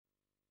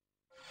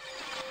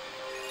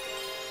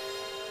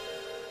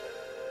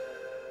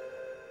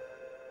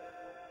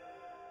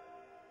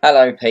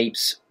Hello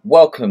peeps,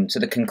 welcome to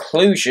the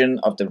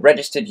conclusion of the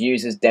Registered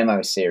Users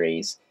Demo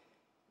series.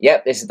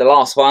 Yep, this is the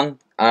last one.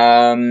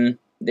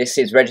 This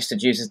is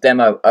Registered Users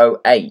Demo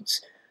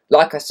 08.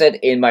 Like I said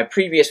in my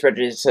previous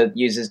Registered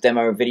Users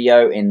Demo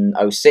video in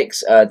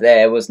 06,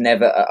 there was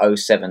never a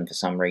 07 for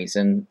some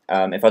reason.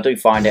 If I do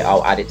find it,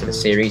 I'll add it to the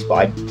series, but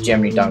I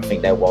generally don't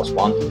think there was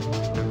one.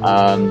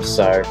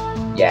 So,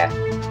 yeah.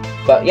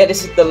 But yeah,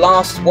 this is the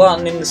last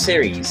one in the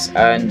series,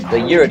 and the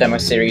Euro Demo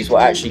series will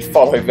actually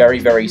follow very,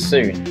 very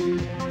soon.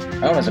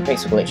 Oh, there's a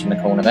pixel glitch in the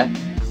corner there.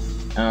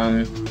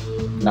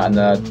 Not in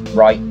the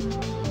right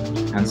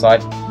hand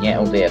side. Yeah,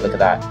 oh dear, look at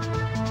that.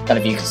 Don't know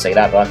if you can see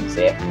that, but I can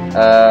see it.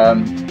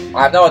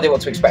 I have no idea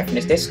what to expect from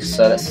this disc,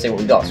 so let's see what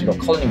we got. So we've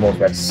got Colony Wars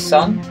Red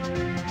Sun.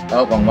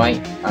 Oh, wrong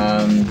way.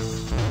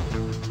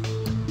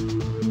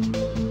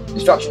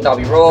 Destruction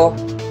Derby Raw.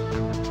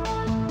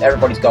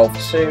 Everybody's Golf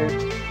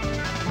 2.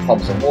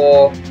 Hogs of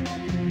War,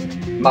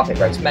 Muppet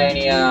Race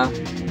Mania,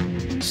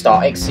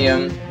 Star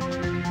Ixiom,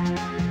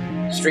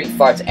 Street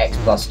Fighter X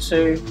Plus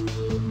 2,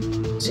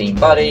 Team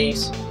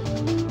Buddies,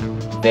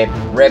 Vib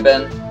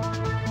Ribbon,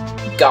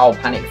 Ghoul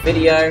Panic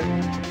video,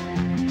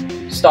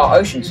 Star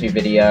Ocean 2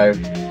 video,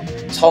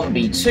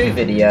 Tombi 2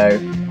 video,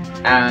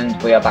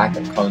 and we are back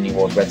at Colony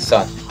Wars Red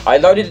Sun. I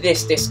loaded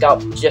this disc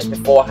up just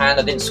beforehand.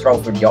 I didn't scroll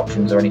through the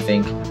options or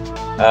anything.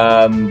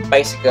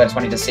 Basically, I just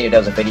wanted to see if there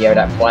was a video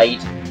that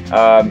played.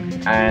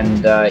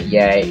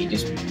 Yeah, it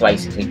just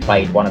basically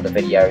played one of the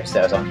videos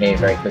that was on here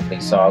very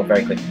quickly, so I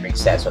very quickly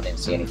reset, so I didn't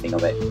see anything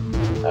of it.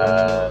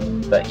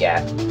 But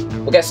yeah,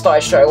 we'll get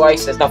started straight away,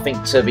 so there's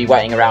nothing to be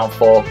waiting around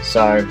for,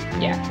 so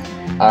yeah.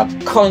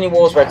 Colony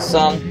Wars Red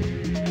Sun,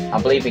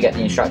 I believe we get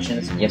the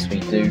instructions, yes we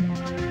do.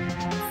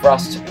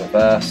 Thrust,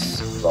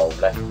 reverse, roll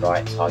left,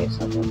 right, target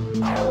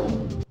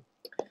someone.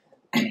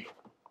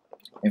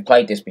 We've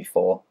played this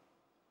before.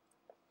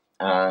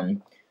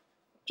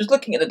 Just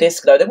looking at the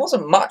disc though, there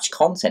wasn't much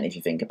content if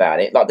you think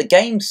about it. Like, the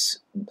games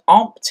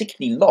aren't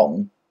particularly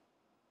long,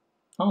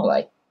 are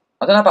they?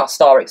 I don't know about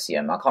Star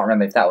Ixiom, I can't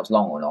remember if that was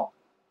long or not.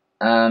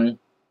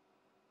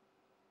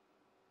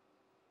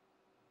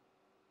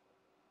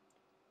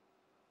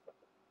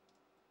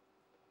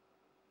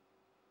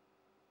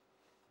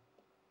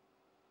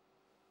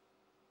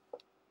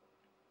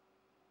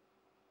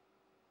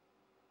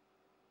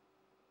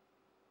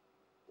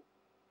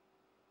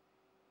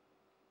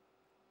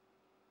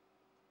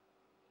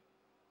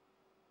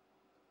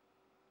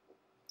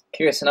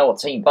 Curious to know what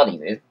Team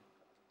Buddies is,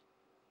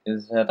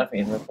 because I don't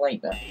think I've ever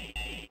played that.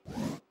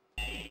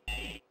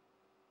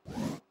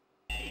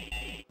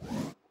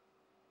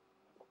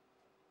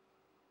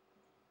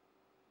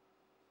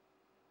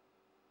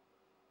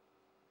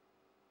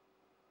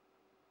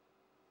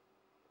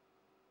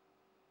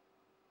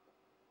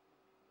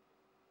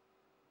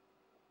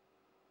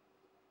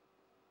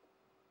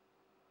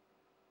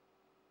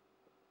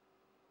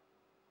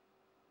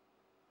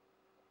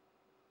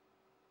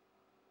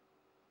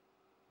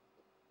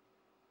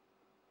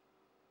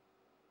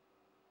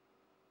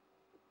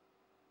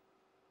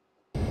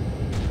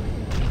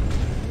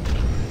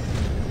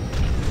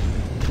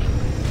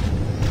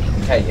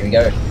 Okay, here we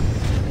go.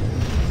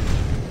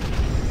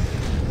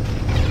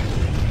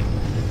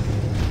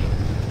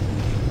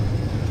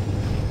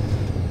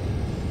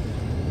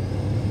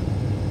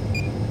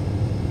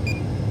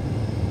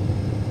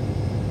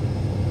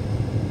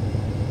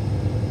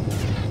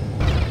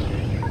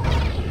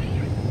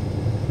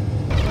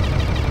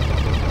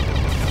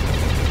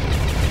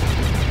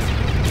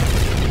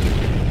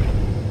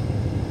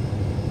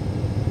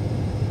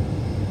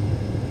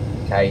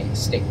 Okay,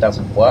 stick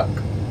doesn't work,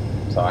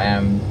 so I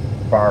am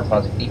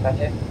prioritising D-pad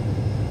here.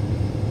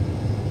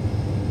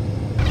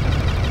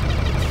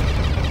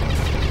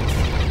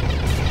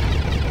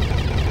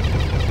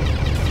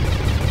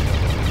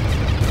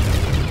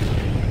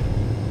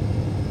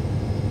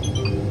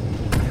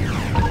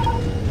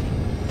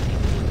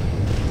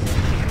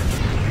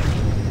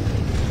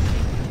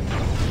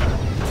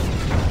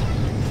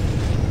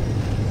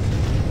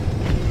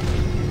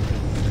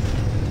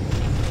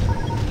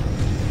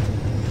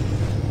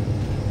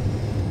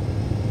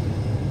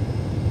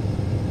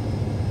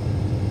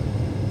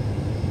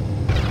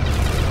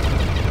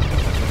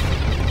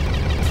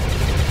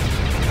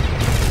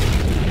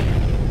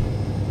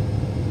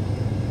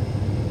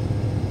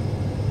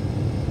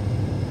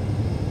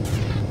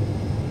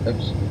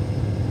 Oops.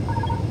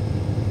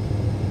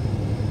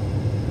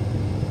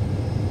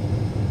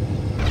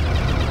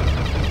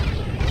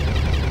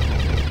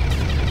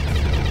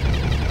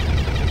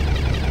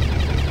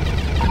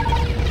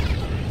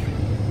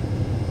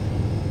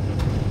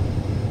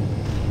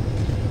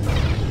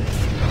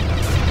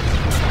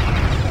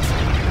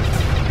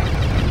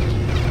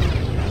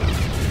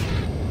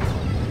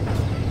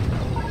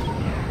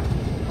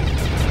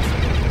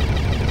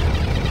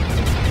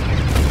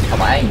 Oh,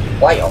 my aim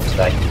way off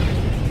today.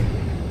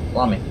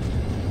 Blimey.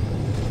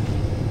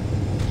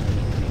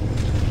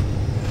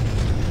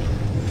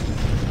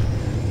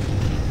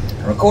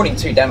 I'm recording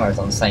 2 demos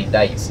on the same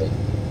day, you see.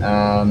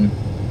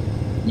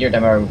 Euro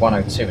Demo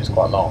 102 is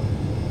quite long.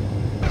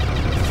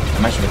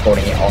 I'm actually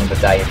recording it on the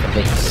day of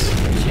release,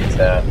 which is,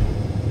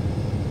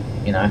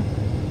 you know,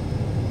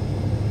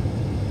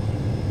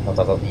 not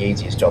the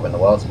easiest job in the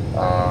world.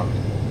 I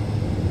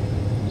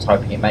was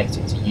hoping it makes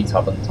it to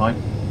YouTube on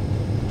time.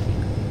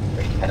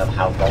 Really depends on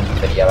how long the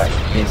video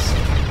actually is.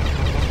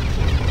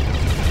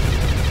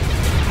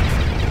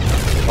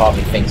 Part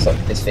of me thinks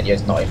that this video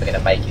is not even going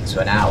to make it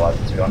to an hour,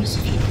 to be honest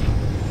with you.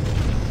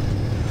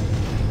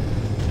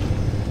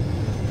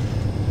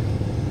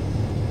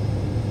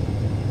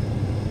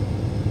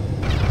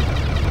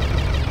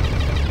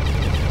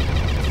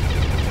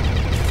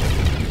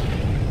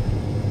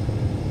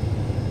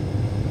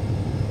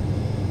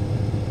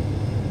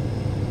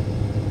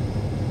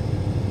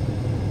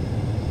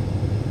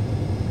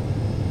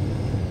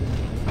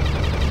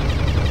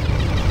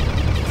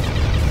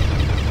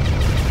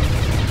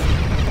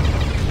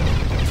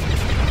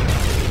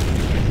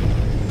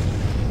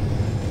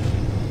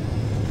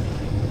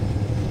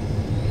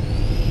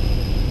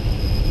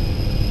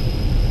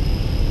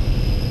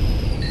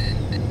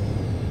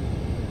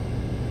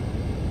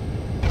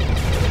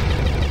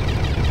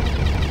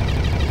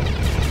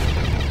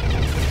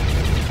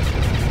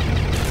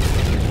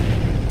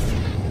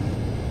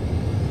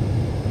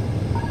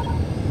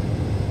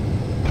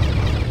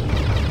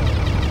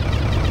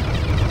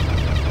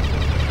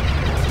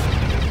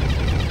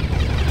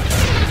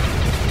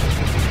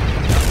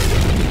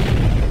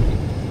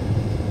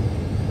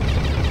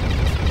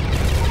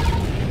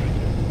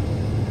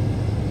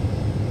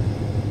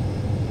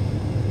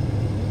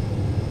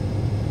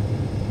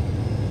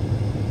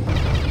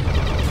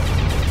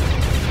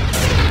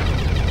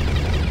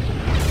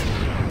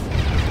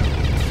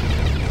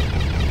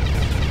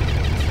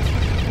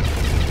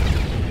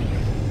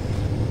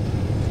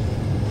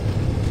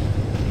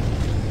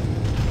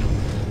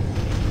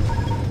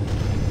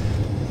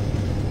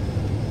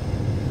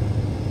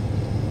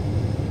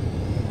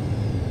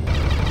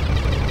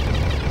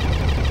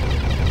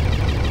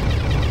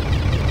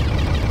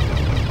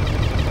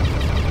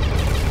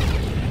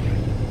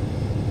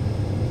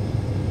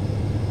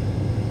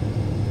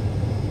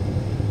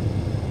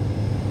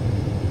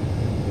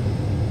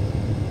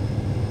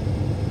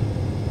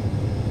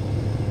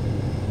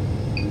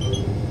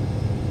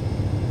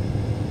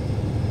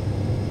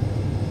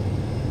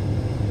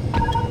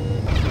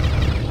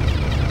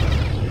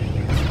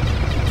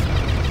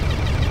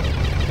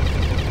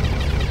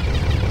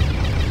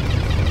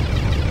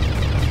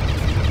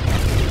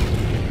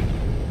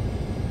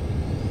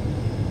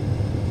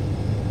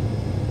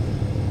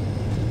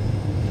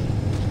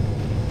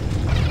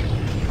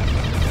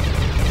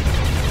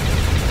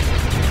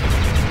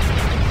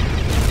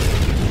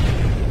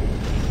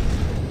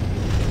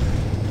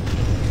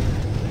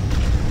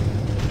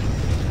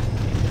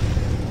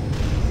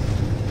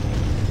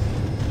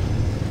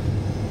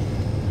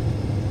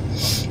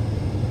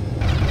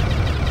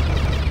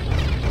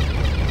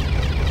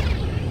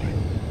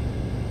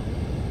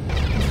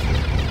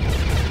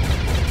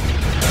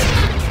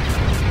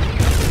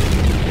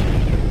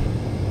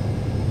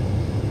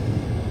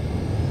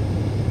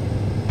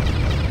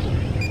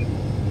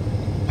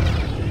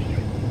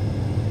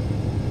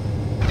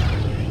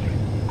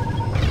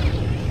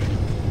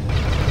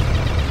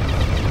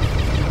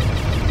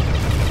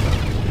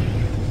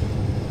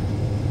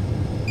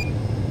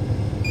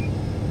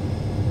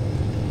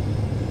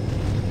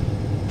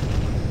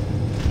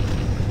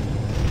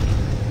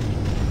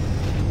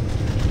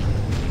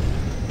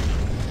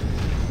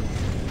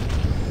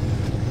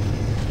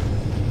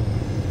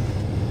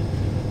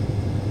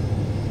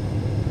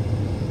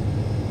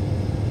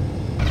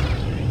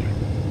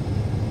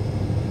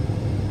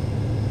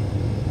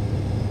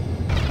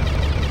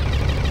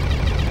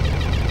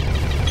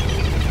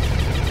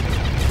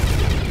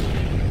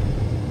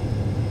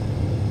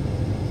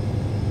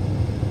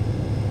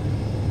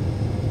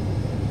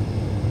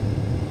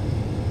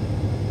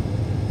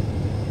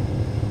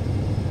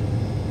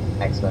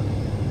 Excellent.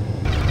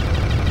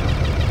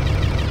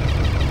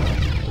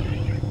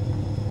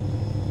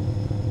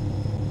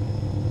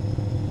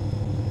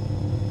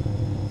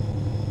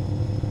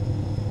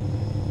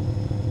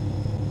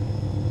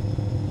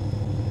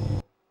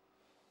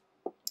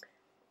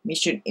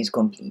 Mission is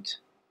complete.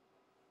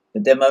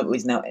 The demo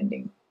is now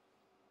ending.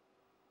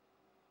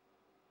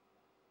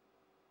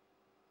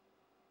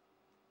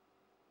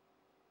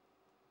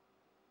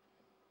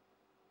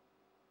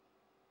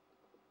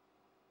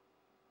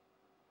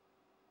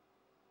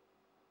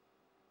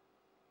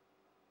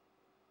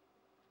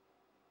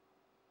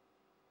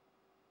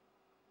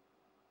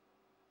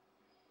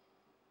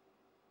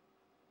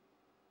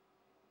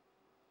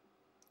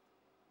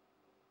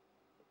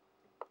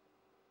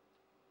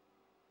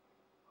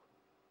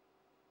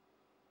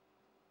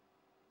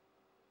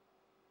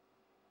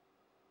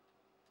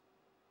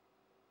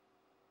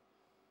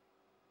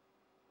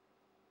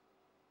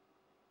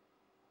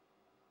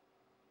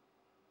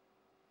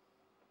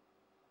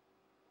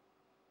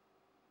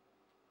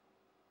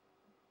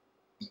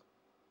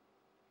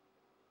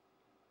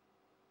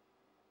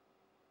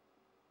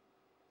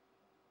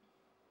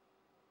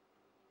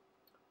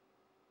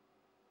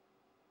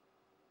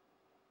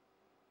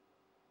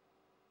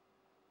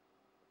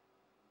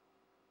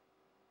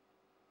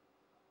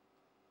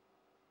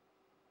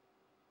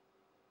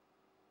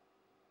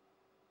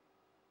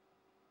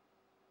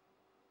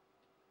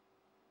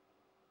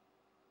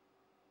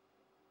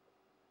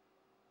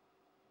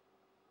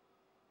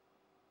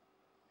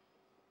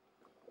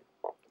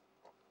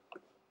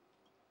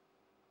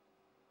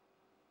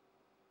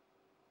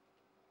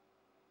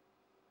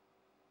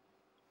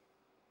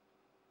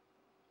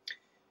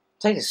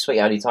 takes a sweet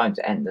early time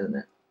to end, doesn't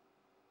it?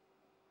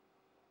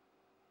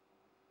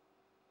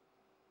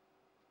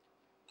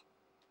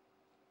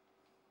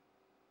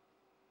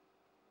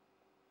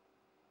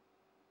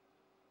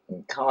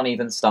 And can't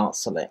even start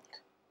select.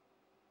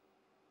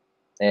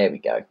 There we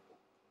go.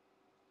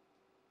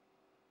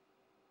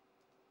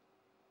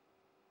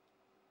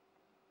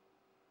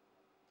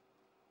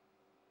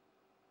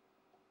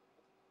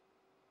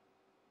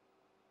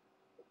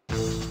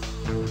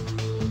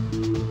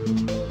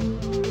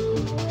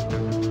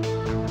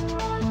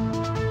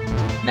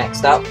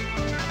 Next up,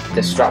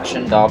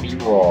 Destruction Derby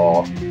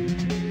Raw.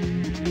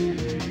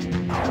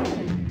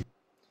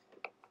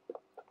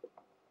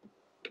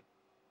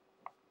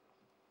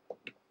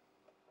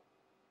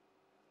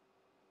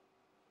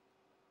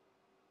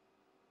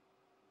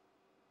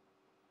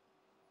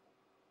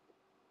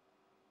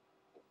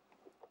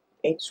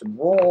 It's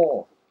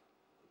raw.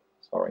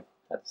 Sorry,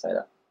 I had to say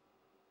that.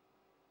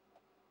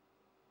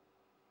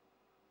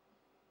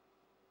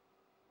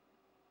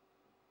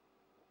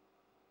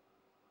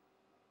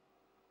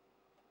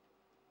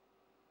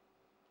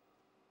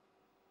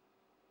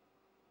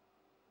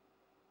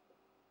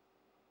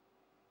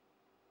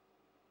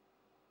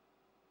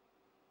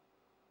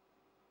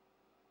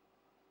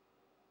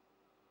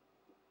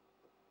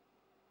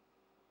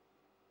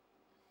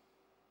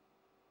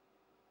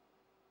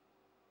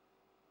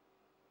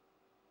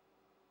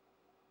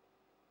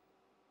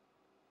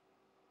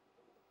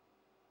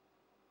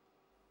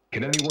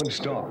 Can anyone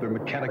stop their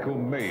mechanical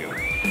mayhem?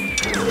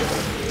 Should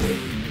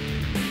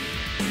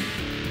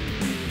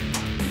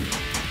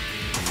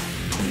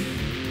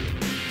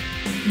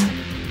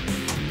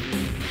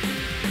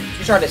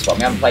we try this one?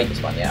 We haven't played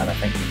this one yet, I don't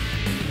think.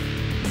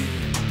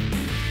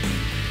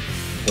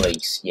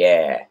 Police,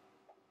 yeah.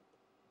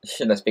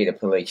 Shouldn't let's be the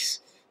police.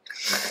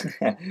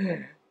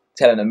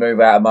 Tell them to move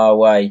out of my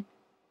way.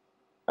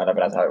 I don't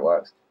know if that's how it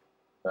works.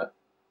 But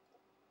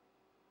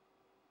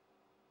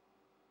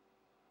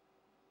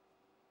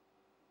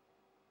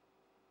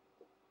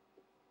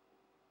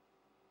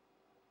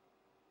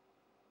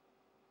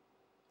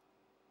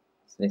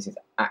so this is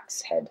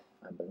Axe Head,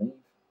 I believe.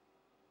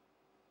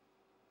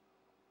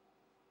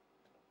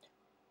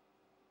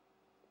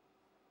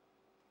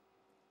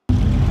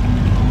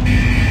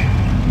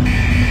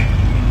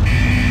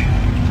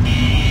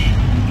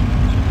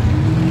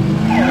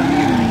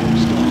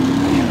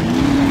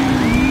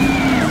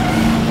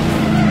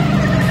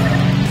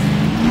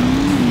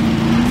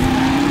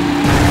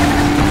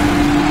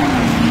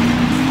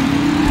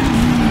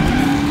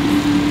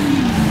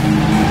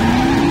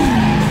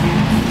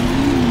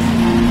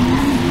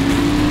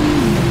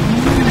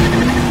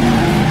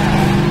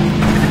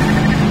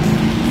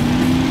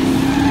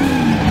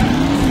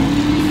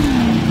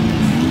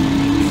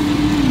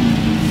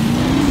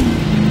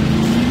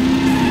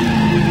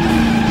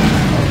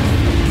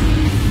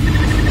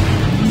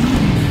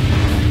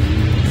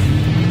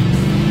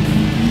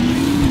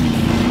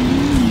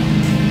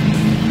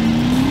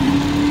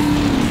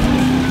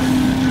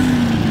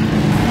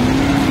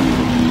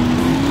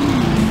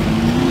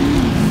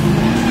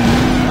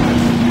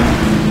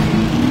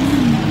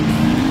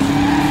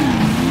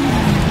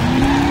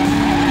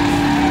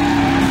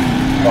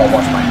 Gotta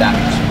watch my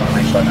damage, I wanna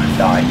make sure I don't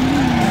die.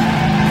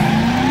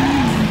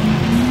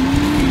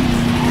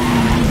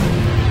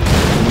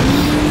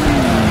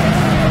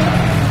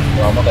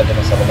 Well, I'm not gonna do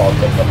myself a lot of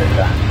good if I do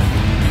that.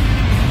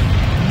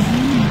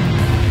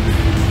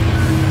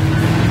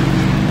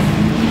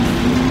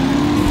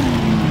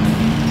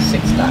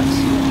 Six stacks.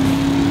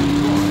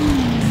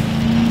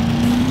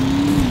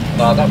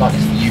 No, I don't like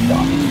this view,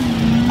 guy.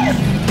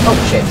 Oh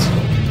shit.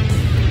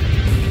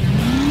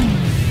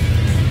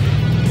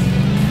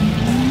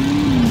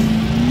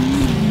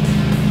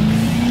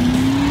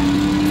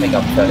 I think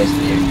I'll prefer this to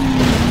you.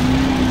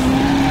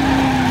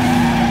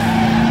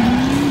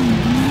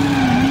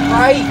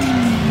 Right!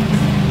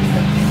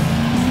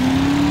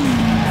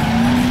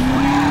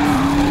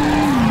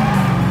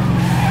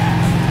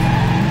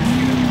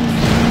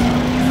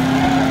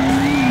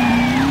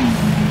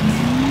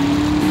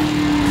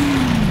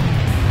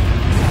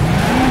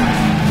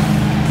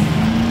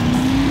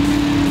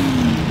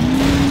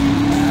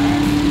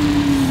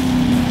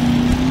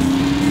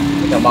 I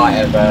think I might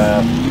have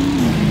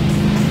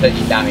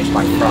completely damaged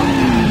my front.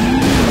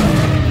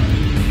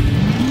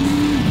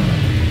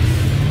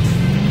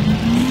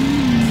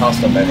 I'll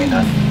stop moving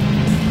though.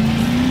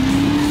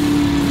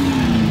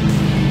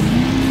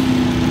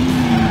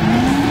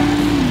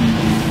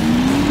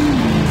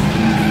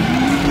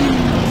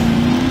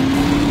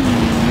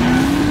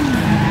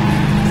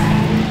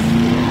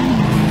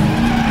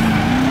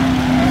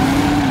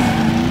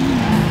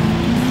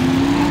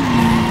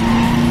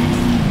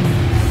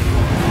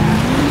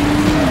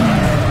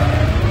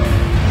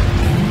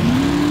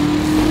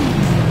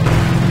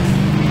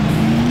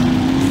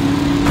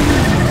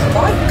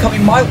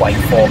 Coming my way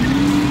for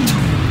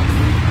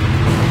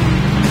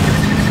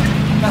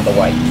another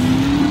way.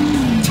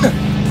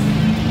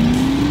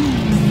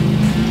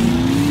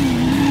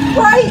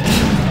 Right!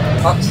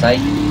 Fuck's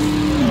sake.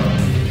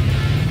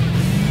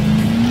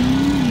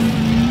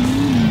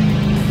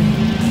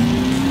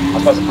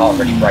 suppose I can't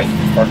really brake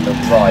in front wheel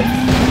drive.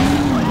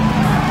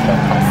 So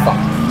I'm kind of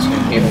fucked with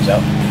 2 wheels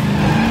up.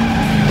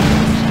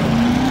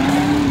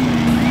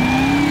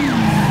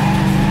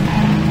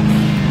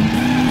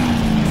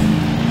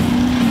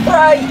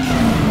 Brake!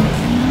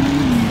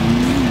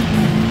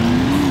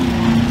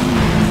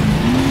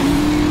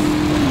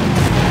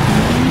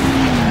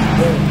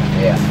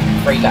 Yeah,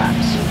 3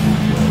 laps.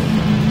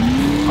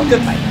 I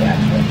could make it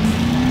actually.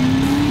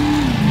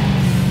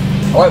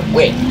 I won't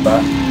win,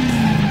 but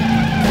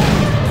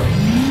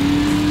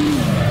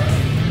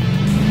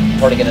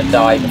probably gonna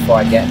die before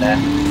I get there.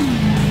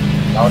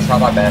 I'll try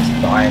my best,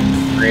 but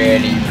I'm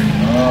really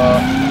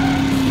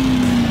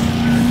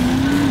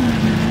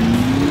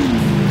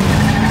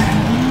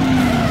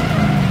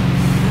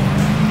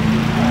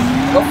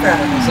got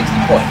 360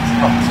 points,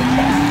 not too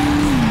bad.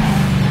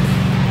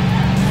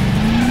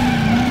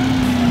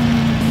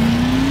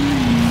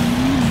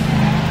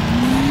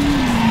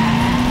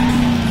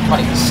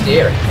 Can't even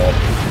steer anymore.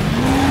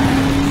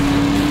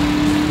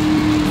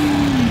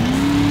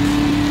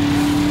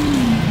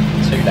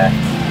 2 left.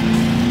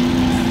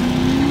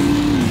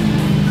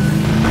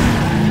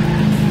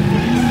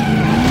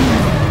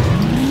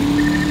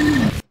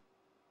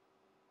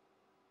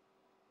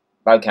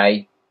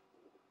 Okay.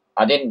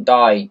 I didn't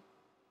die.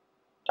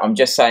 I'm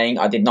just saying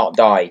I did not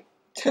die.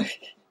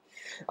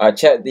 I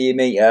checked the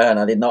meter and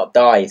I did not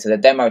die, so the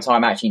demo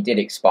time actually did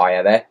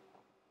expire there.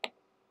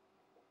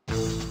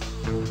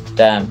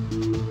 Damn.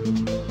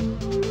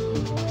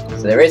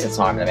 So there is a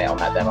time limit on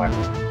that demo.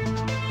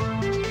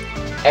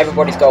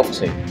 Everybody's Golf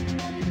 2.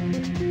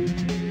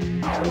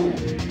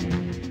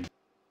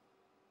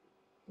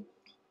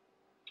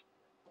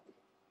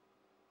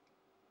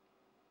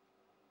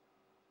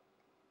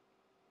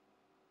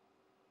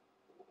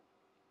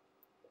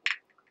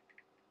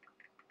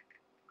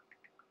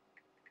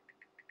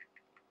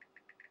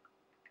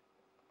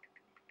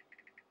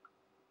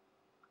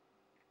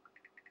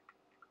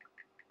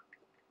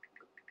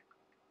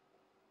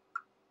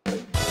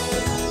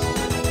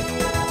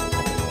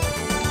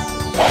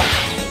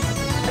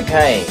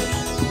 Okay,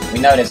 we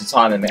know there's a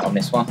time limit on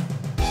this one.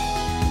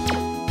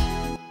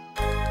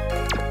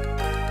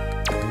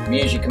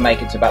 Means you can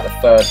make it to about the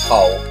 3rd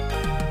hole.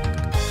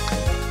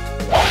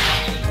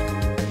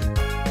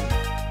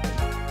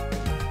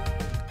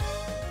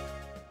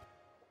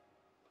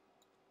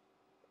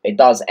 It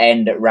does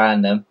end at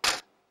random.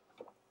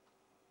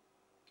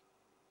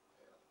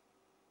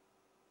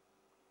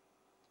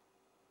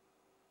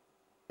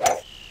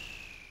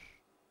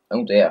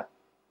 Oh dear.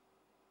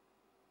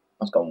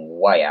 That's gone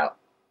way out.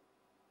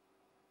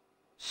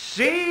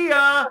 See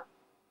ya!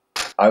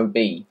 OB.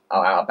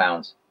 Oh, out of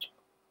bounds.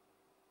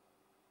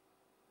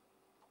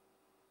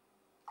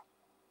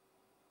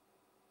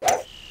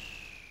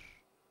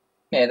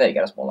 Yeah, there you go,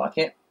 that's more like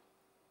it.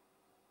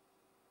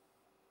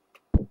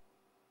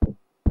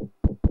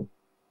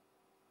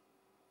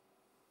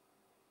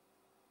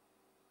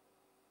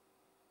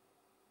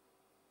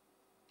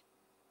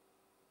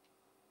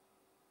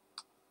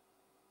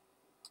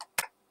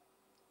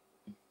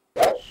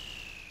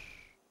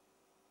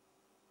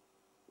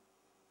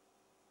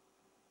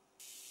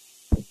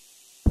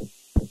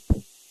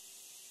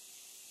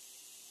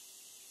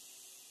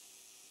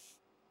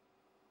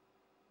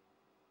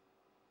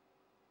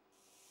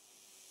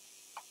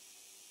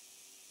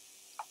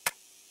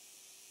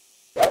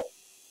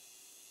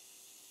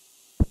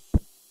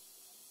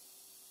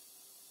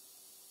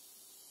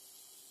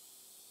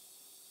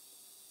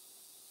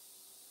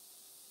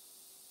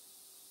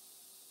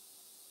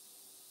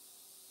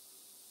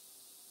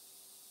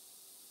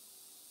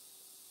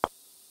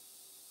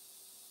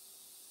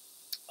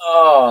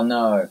 Oh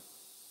no.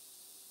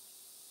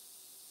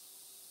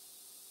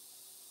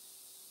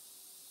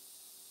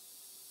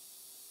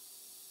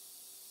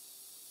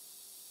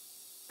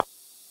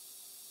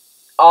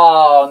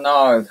 Oh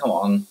no, come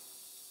on.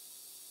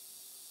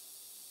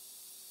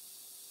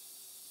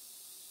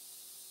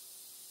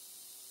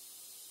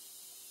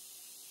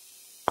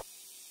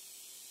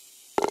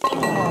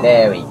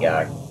 There we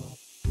go.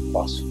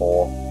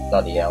 +4.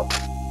 Bloody hell.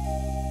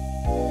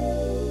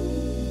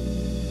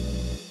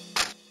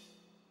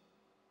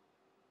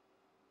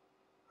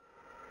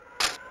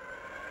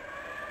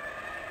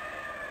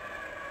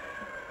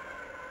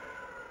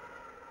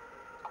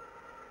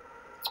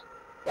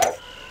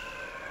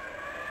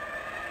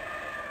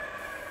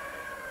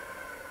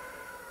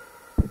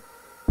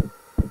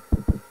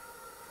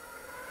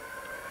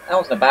 That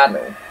wasn't a bad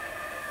little.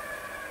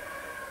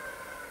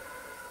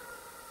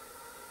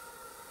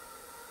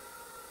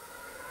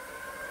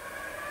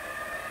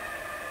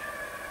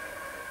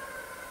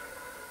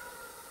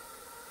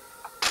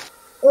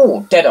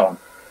 Oh, dead on.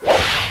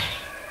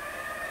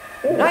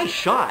 Ooh. Nice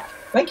shot.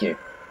 Thank you.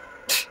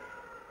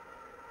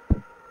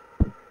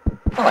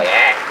 Oh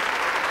yeah.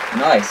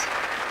 Nice.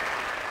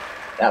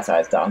 That's how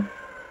it's done.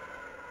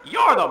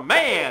 You're the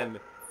man!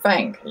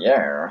 Thank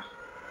you.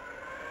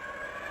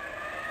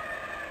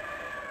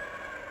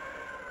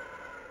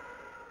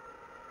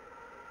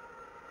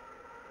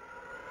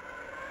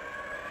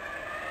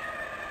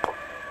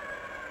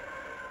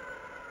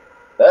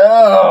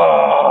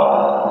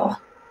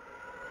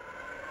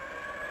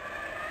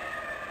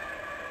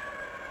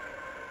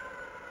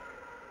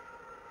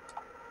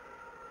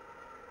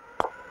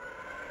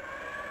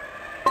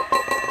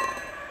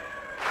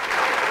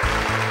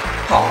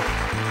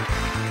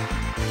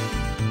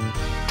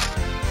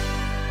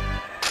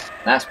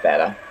 That's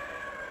better.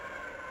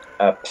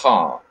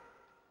 Apart.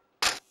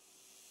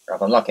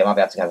 If I'm lucky, I might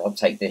be able to go. I'll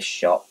take this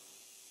shot.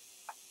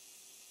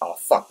 Oh,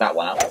 fuck that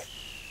one up.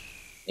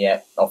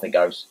 Yeah, off it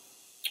goes.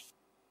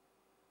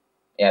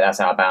 Yeah, that's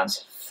out of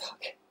bounds.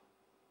 Fuck.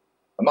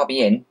 I might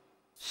be in.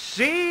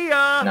 See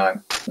ya!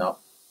 No, it's not.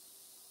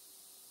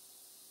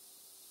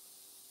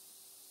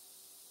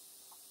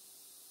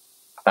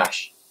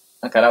 Bash.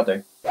 Okay, that'll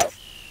do.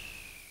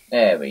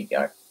 There we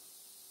go.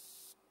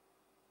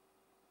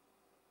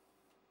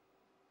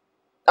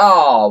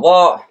 Oh,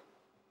 what?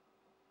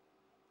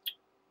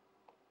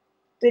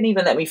 Didn't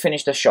even let me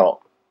finish the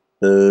shot.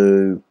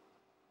 Boo.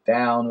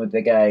 Down with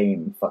the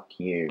game. Fuck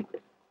you.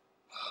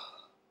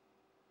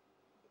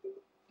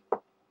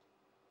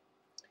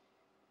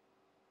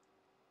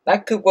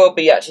 That could well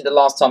be actually the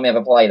last time we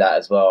ever play that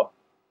as well.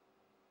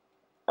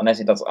 Unless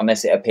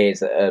it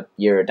appears at a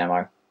Euro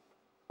demo.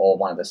 Or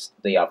one of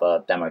the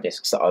other demo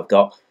discs that I've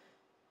got.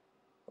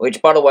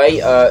 Which, by the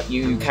way,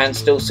 you can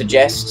still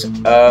suggest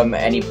at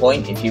any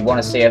point. If you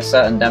want to see a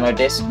certain demo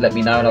disc, let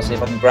me know and I'll see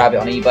if I can grab it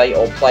on eBay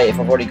or play it if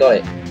I've already got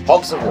it.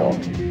 Hogs of War.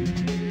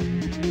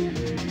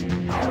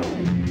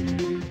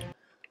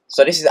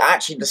 So this is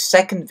actually the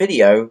second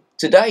video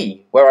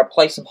today where I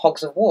play some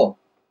Hogs of War.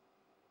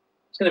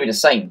 It's going to be the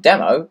same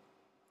demo,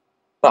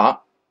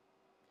 but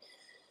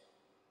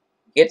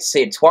you get to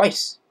see it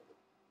twice.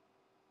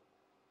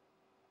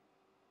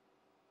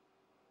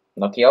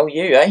 Lucky old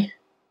you, eh?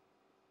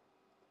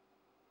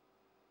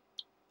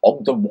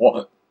 On the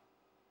what?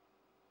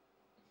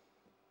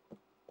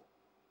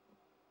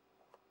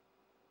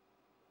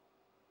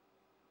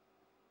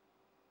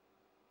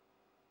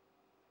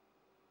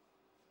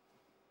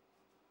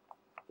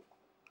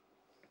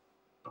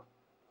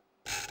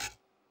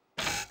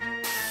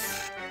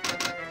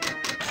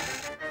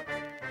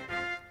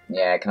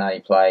 Yeah, can I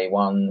play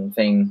one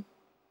thing?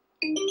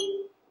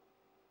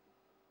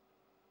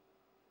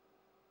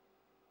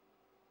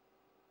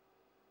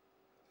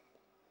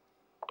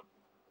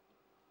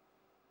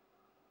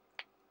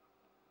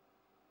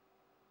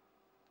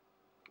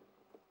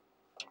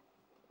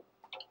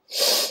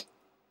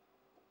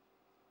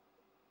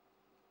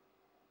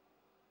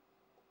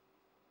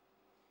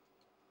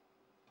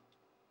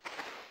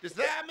 Does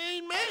that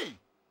mean me?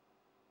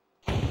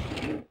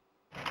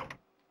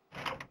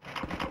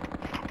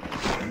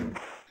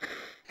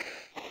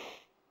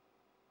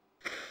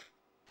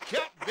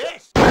 Get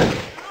this!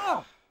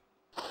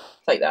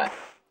 Take that.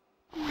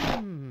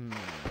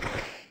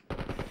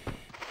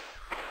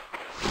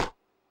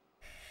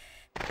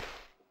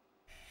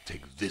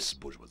 Take this,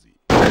 bourgeoisie.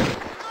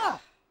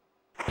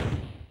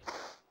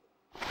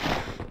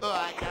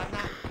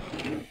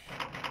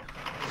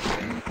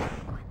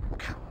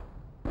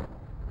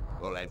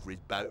 Well, every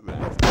boat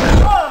right.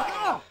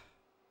 Oh,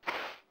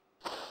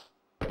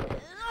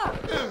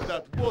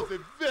 that was a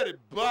very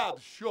bad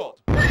shot.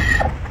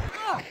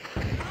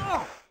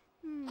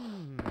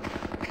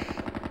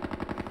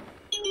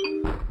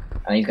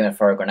 And he's going to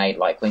throw a grenade,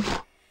 likely.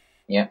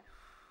 Yep.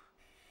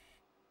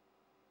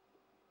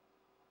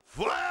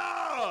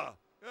 Fire!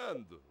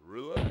 And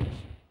relax.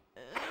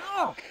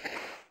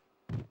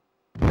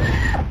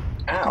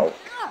 Ow.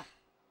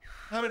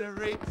 I'm in a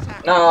raid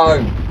sack.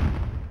 No!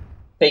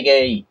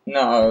 Piggy!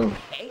 No!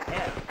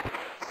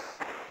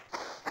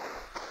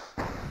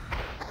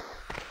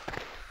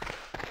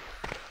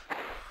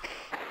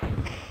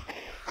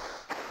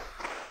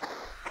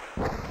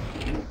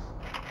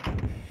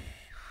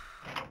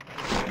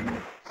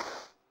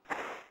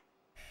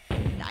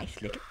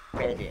 Nice little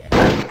birdie.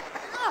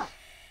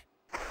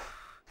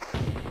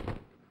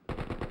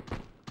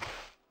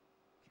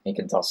 He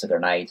can toss a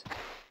grenade.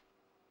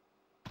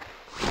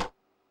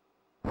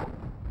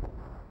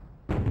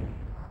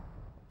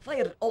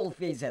 Fire all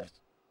phasers.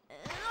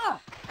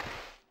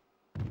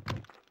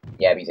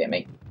 Yeah, he's hit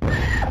me.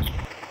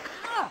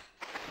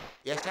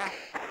 Yes, sir.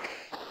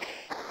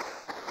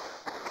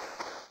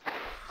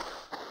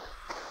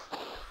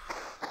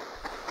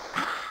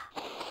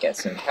 Get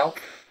some help.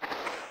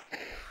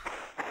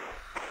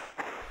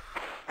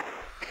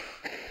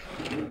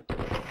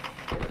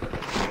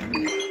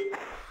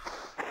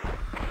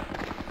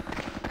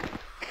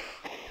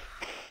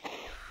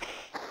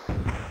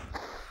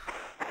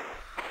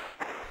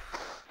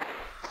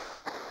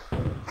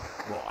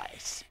 Boy,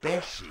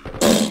 special.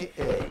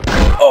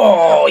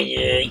 Oh,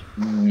 yeah!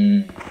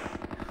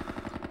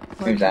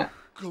 Who's that?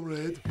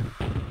 Comrade.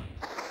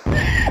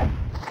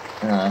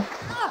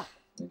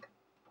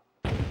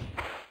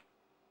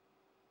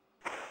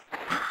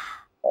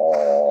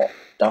 Oh,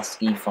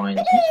 Dusky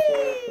finds useful.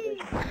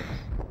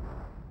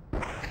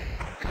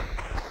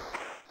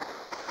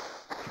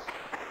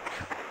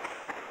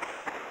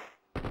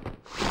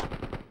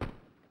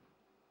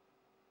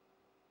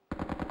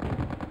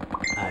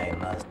 I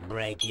must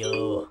break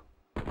you.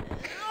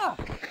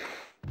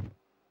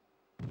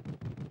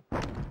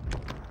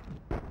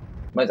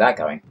 Where's that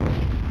going?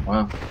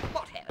 Wow.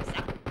 What else?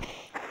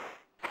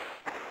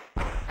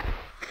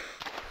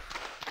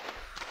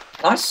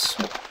 Nice.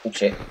 Oh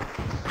shit.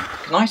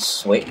 Can I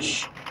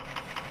switch?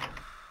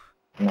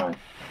 No.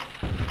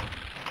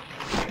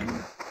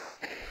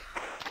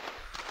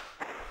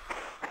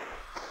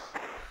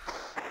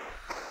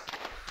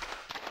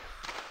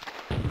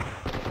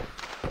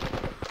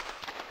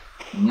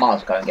 Might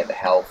as well go and get the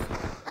health,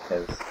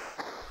 because...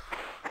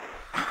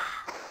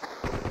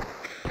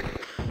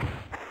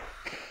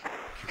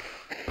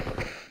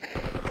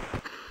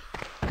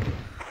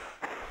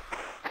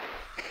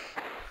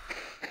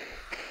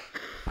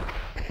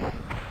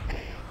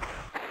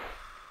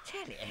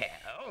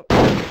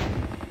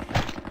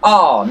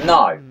 Oh,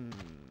 no!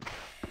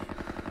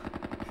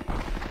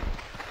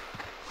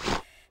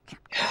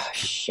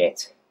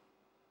 Shit.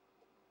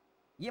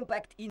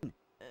 Impact in.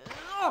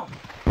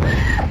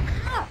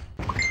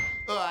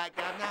 Alright,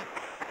 Governor.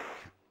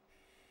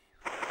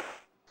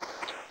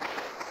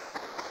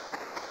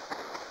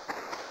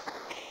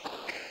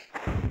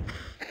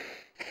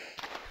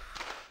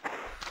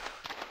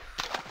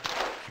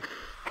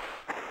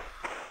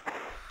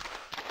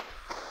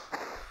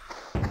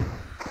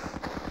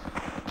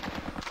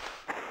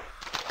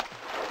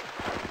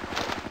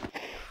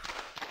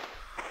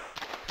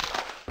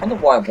 I wonder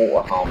why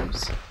water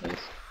harms these.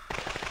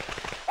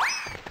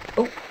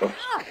 Oh, oops.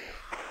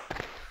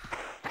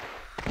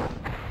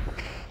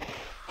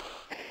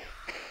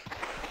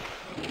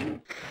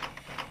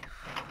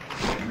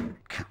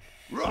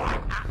 Right,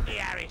 up the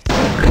Harris.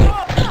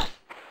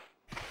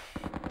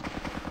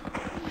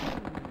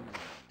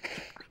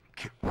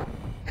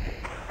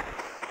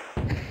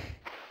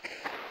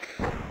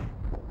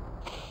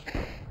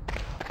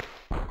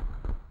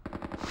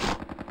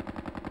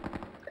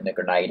 And a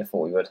grenade, I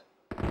thought we would.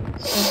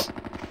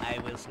 I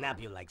will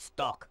snap you like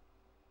stock.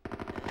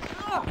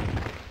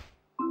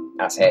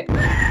 That's it.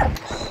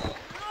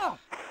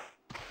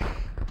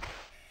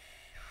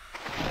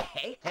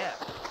 Hey, hell.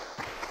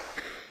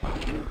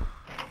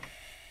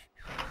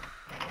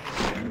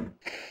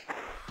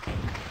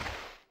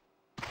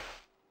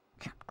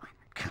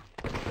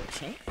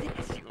 Take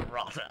this, you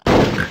rotter.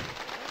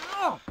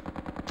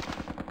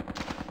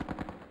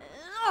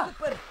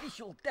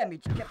 Superficial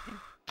damage, Captain.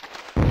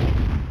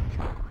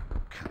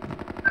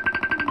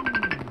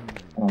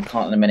 Oh,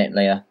 can't in a minute,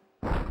 Leah.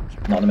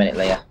 Not in a minute,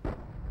 Leah.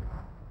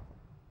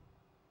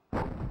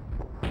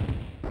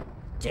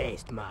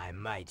 Taste my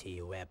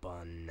mighty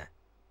weapon.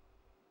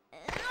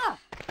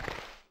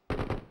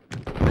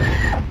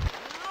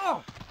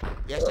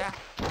 Yes, sir.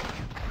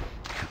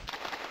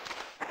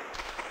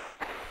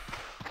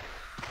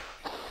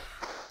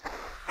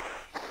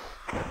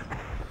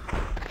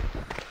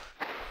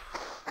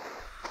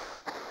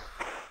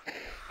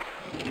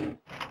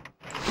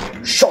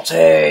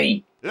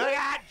 Shotty! Look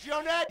out,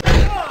 Johnny!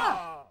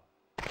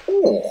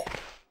 Ooh.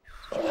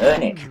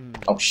 Earn it.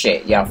 Oh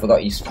shit, yeah, I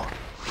forgot you spawned.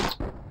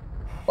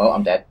 Well,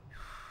 I'm dead.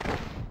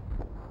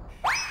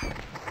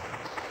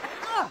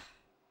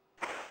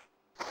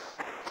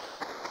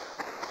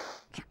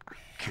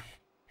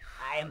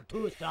 I am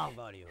too strong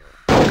for you.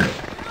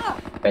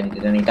 Barely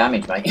did any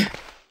damage, mate.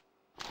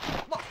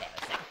 What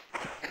else?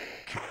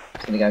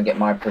 Just gonna go and get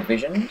my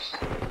provisions.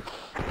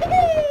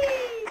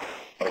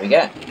 What do we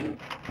get?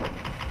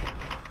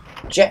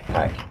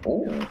 Jetpack.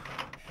 Ooh.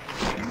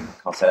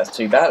 Can't say that's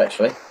too bad,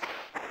 actually.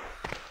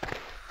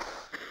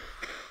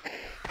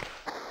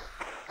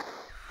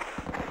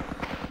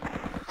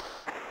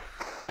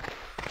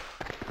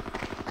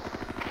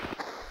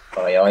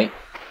 Aye, aye.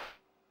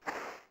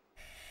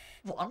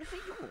 One for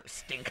you,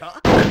 stinker.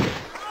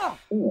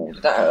 Ooh,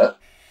 did that hurt?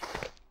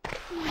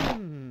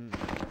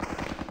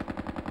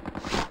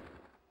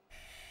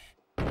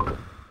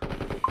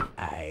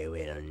 I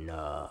will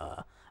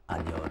gnaw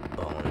on your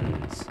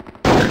bones.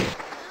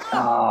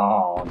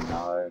 Oh,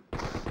 no.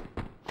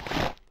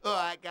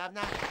 Alright,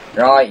 Governor.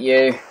 Right,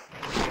 you.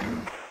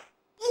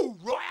 Ooh,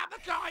 right up the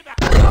timer!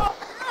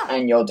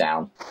 And you're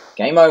down.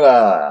 Game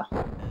over.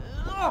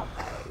 I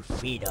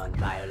feed on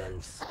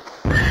violence.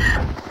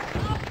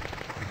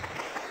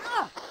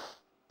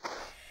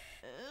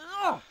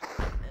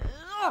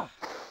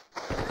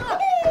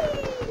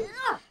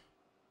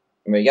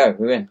 There we go,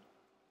 we win.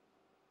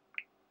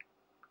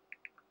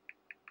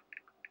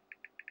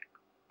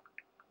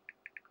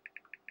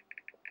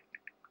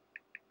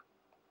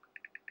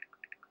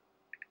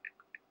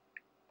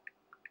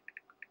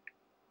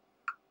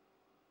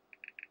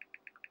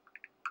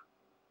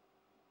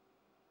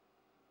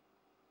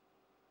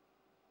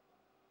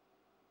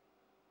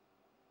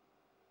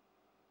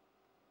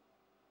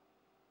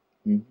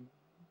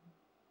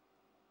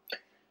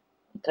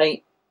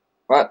 Okay,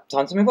 right,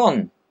 time to move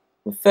on.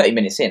 We're 30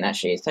 minutes in,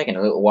 actually. It's taken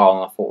a little while,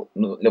 and I thought a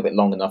little bit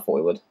longer than I thought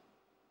it would.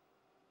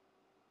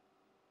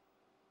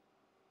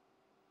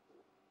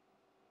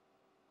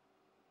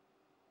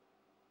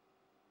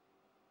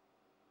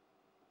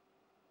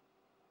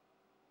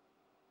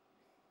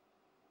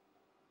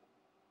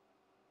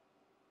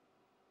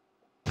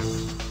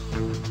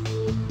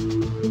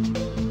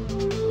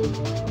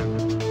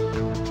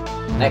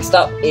 Next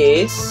up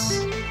is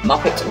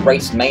Muppet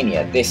Race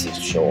Mania. This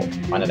is short.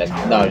 I know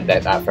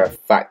that for a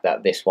fact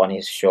that this one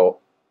is short.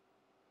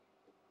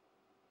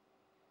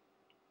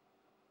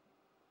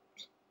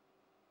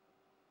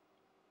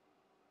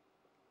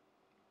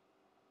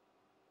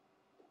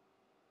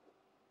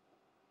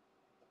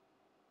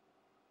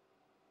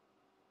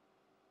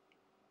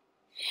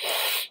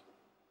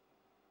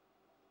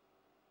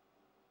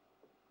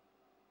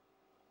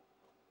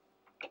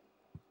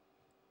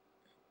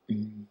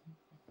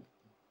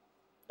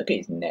 Look at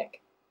his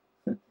neck.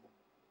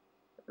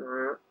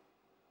 There's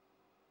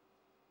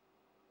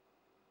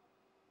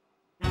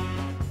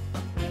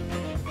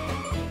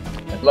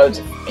loads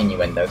of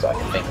innuendos I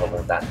can think of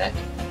with that neck.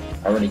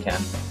 I really can.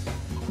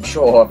 I'm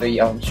sure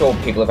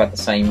people have had the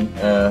same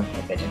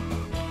opinion.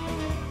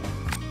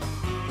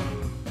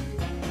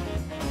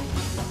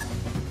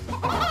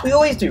 We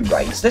always do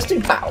race. Let's do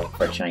battle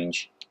for a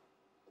change.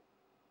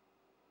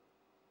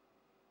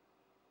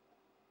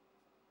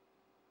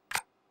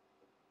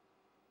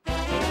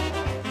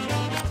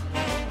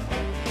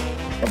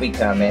 We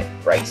Kermit,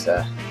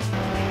 Racer.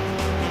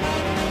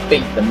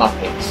 Beat the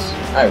Muppets.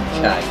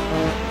 Okay.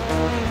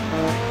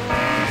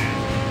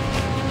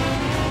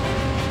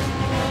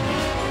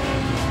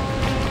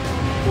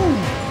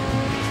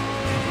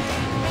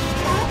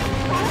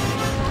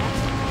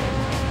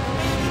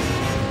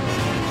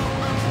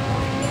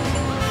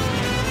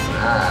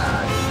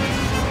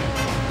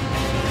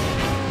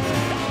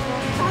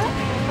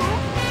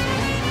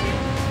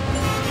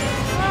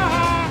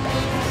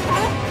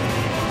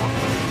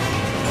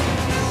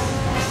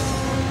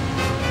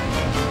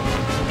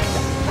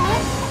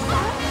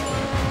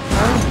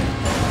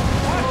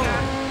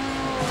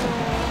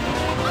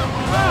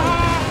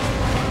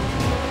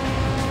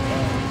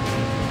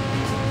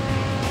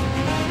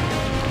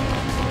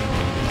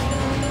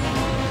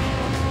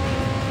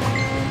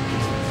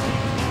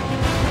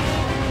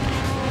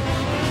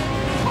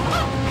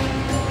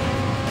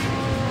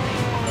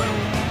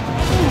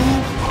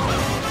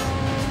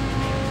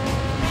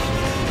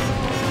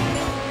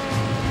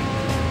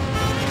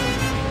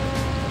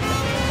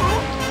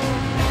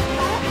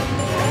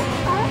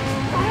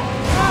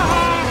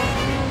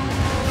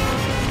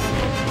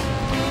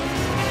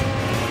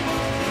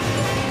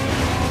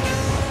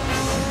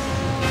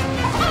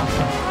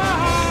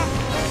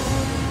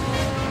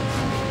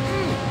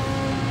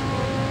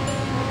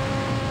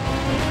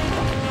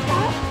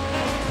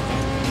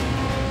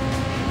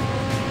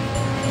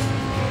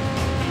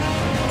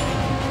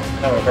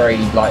 Not a very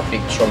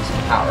big choice of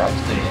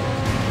power-ups, do you?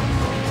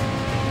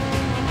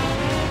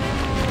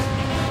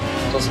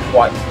 It's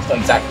not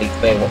exactly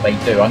clear what they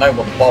do. I know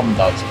what the bomb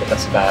does, but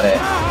that's about it.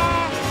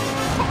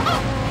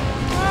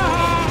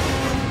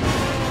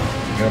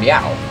 You're already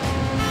out.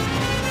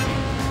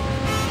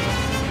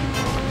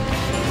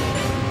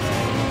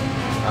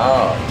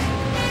 Oh.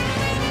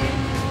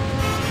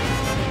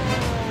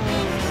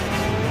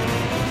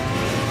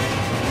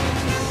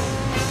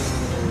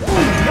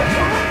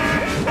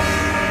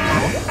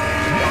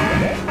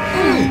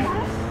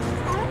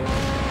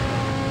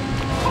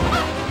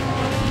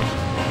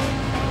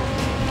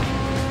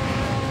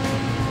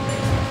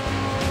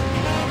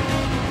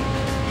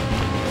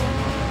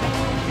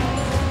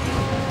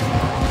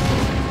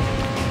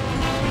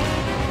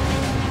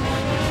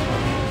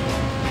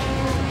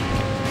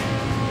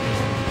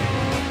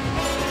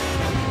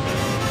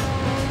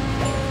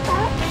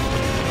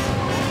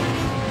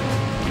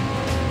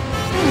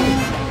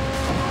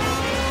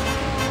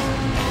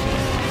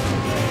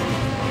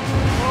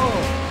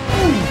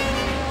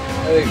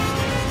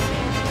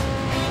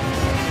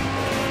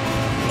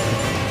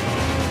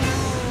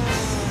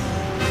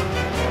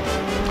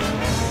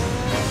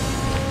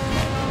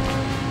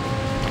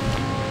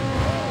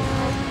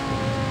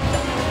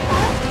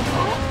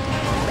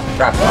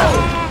 Grab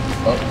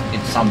that. Well,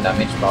 did some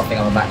damage, but I think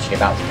I'm actually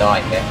about to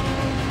die here.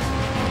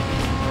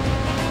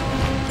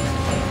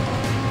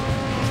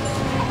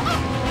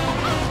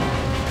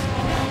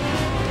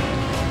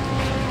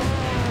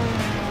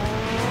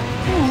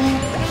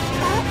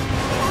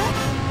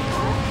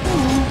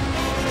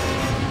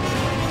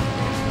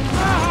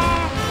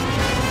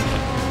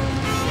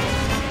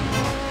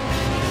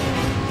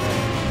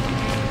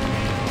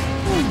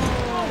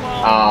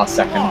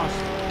 Second.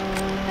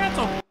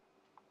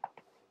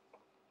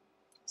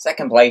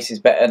 Second place is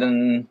better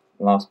than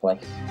last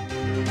place.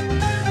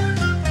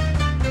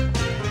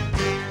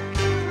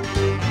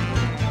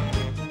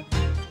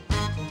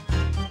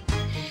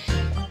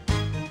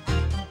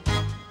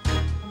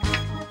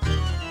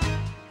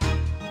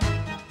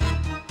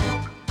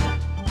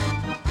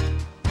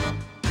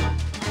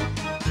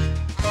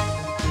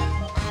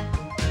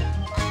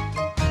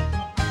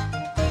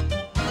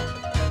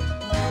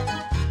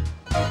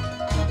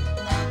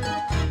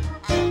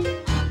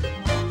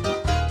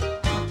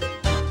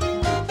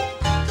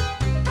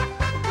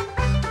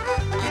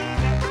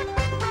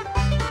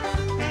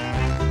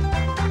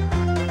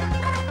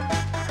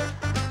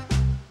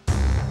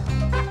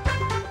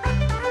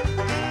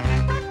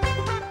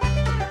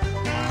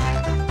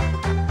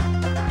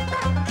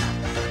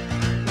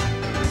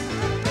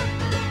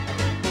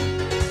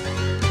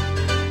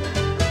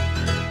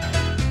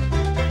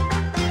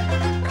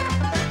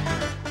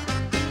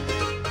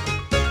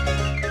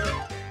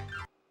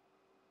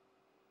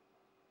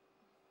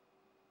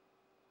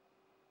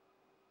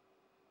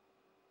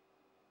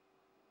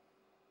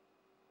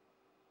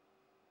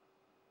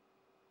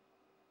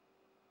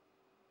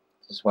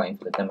 Just waiting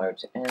for the demo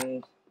to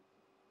end.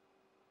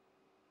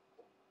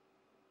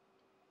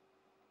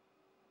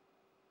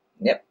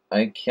 Yep,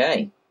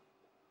 okay.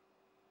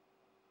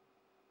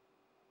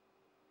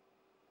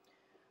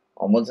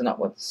 Onwards and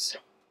upwards.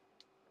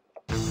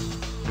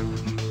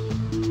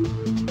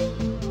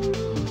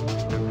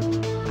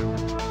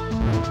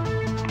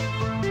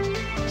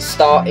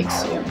 Start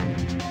Ixiom.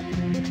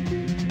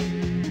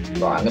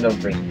 Right, I'm going to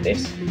read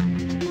this.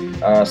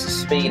 So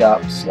speed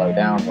up, slow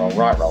down, roll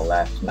right, roll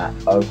left, map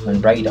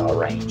open, radar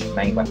range,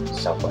 main weapon,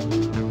 sub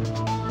weapon.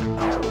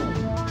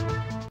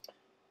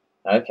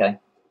 Okay.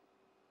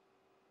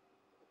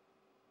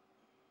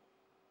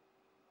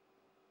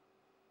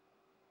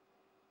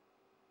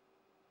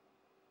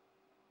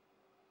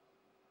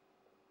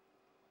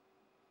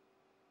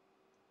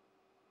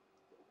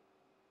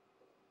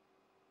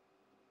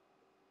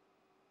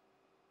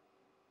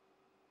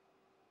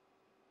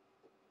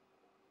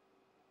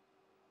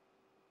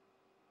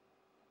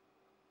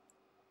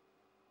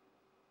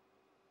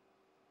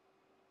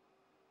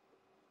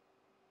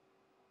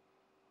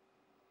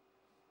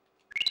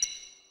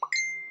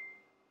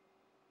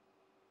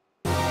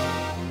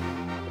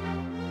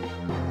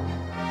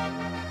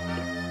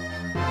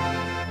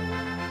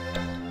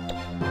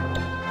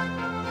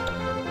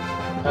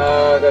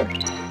 Go.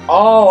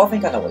 Oh, I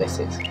think I know what this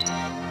is.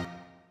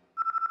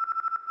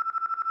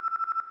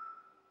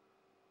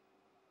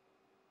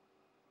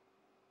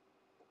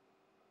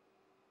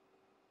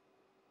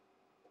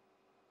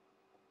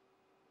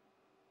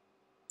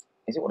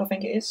 Is it what I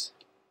think it is?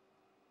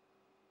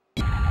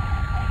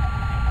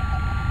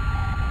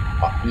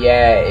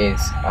 Yeah, it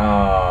is.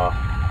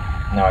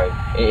 No,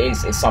 it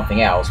is. It's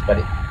something else, but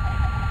it.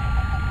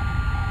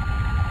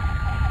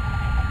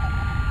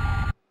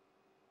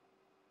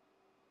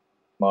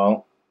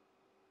 Well.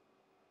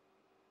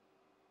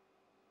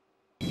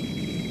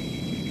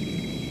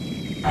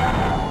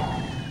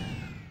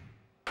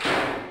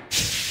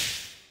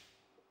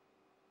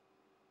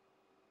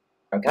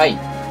 Okay.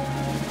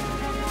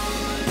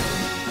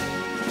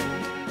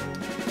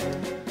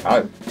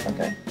 Oh,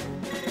 okay.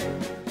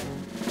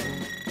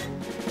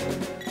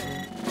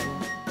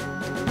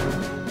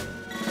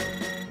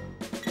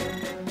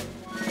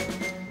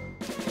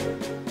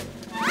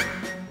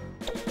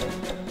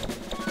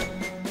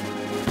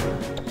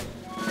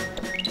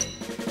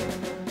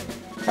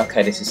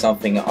 Okay, this is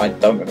something I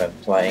don't remember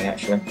playing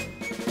actually.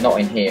 Not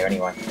in here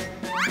anyway.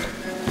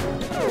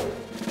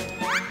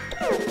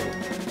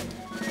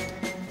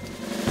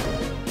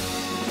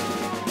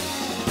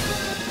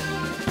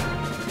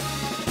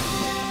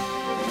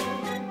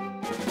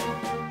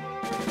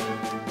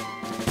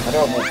 How do I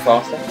walk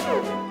faster?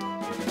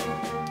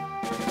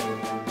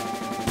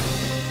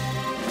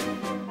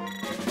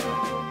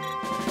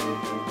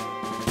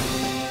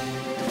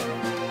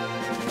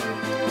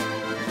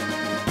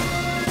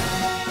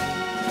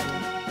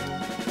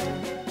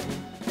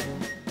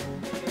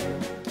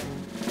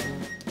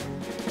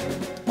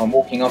 I'm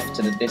walking off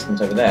to the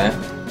distance over there.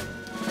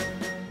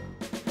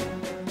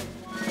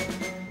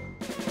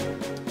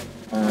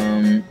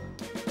 I'm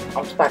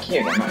just back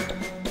here again, man.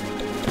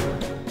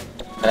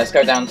 Let's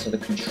go down to the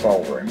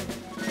control room.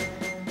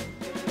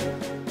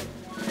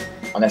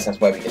 Unless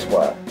that's where we just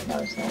were. No,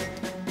 it's not.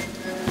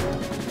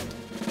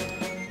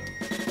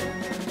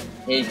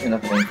 Here you can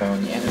look at info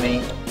on the enemy.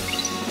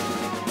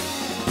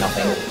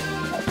 Nothing.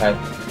 Okay.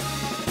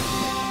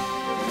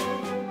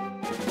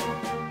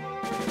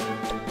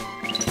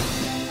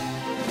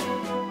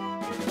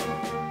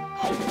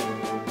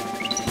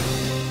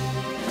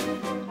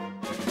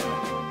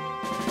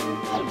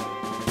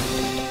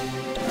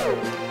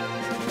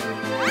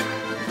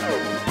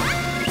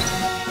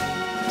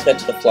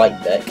 Let's go to the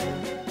flight deck.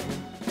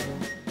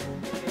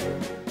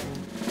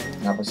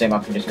 And I presume I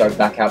can just go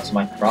back out to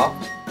my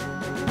craft.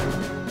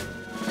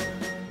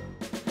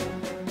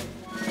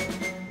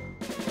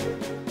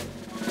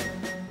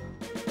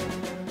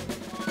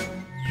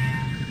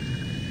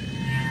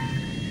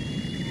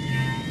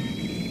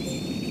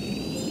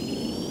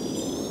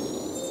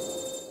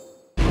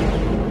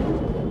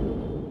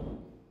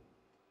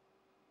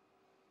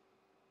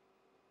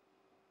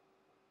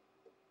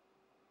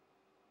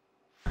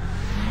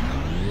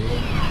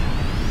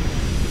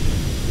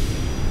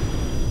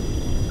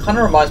 Kind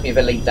of reminds me of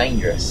Elite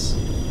Dangerous,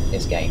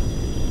 this game,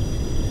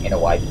 in a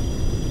way.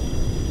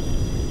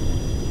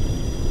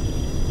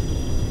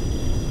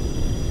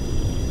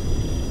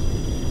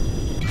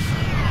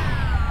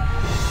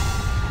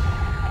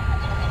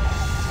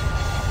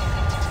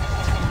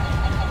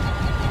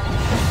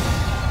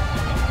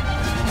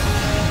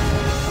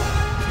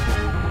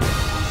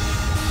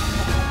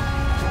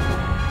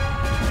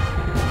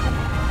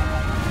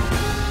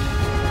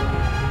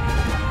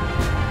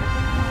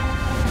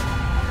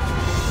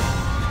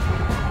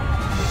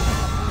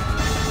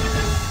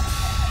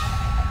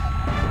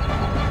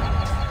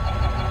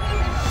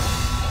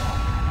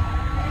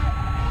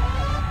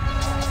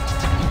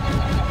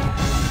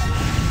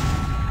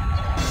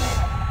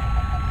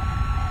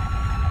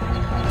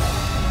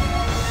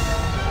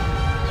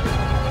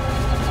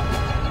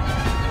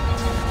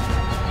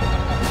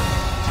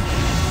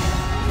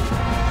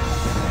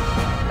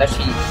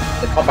 Actually,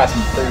 the combat's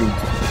improved.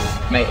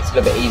 It's a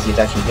little bit easier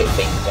to actually hit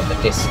things on the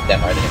disc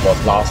demo than it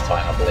was last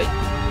time, I believe.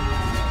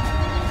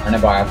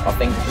 Remember, I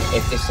think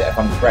if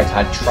I'm correct,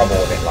 I had trouble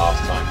with it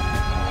last time.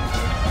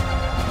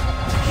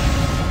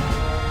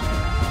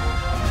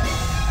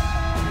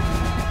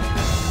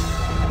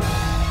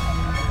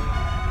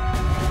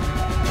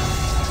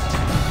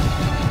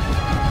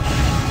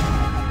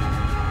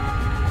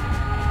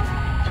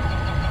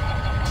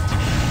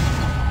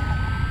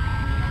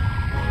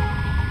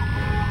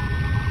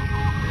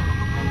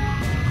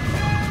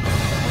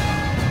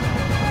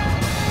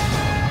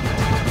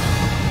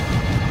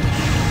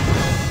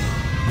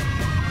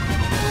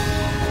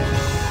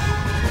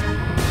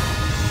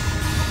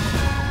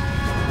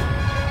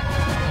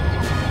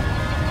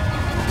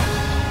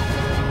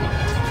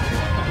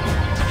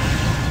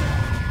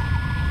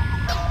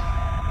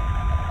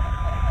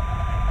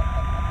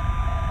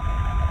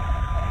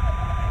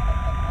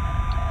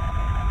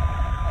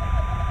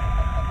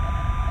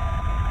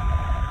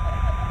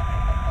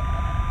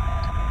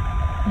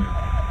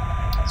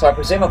 So I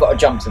presume I've got to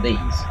jump to these.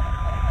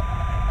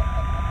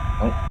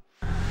 Oh.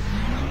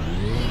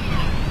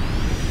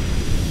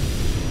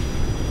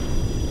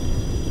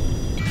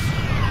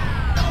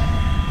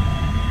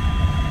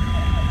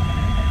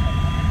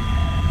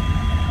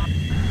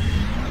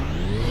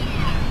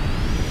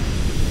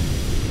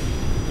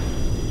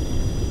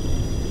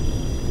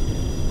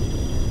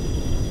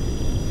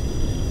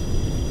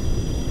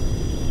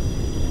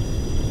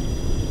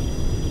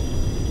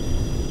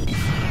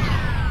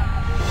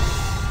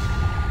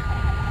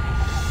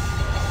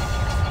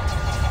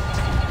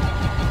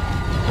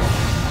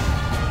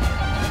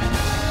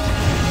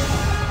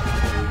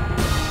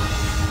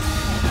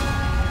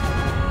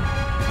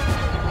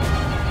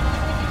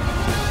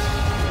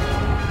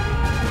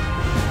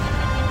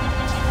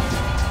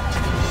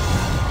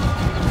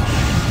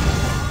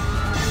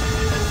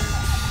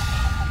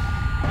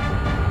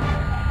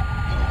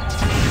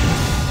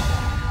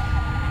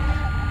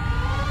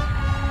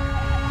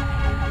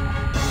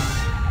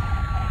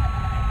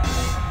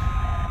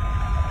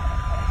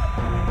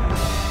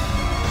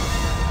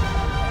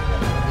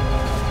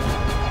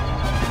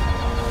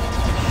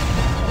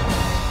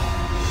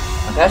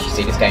 I can actually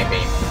see this game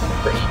being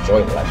pretty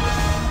enjoyable, actually.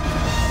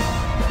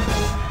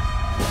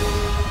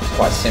 It's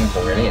quite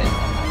simple, really, isn't it?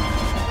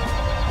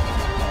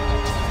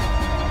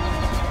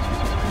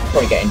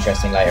 Probably get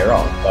interesting later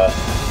on, but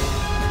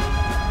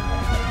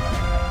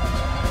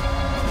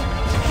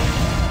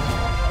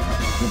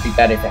it would be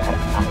better if it had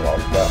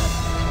analog, but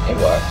it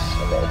works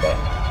a little bit.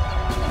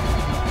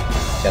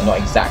 So I'm not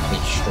exactly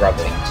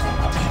struggling too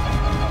much.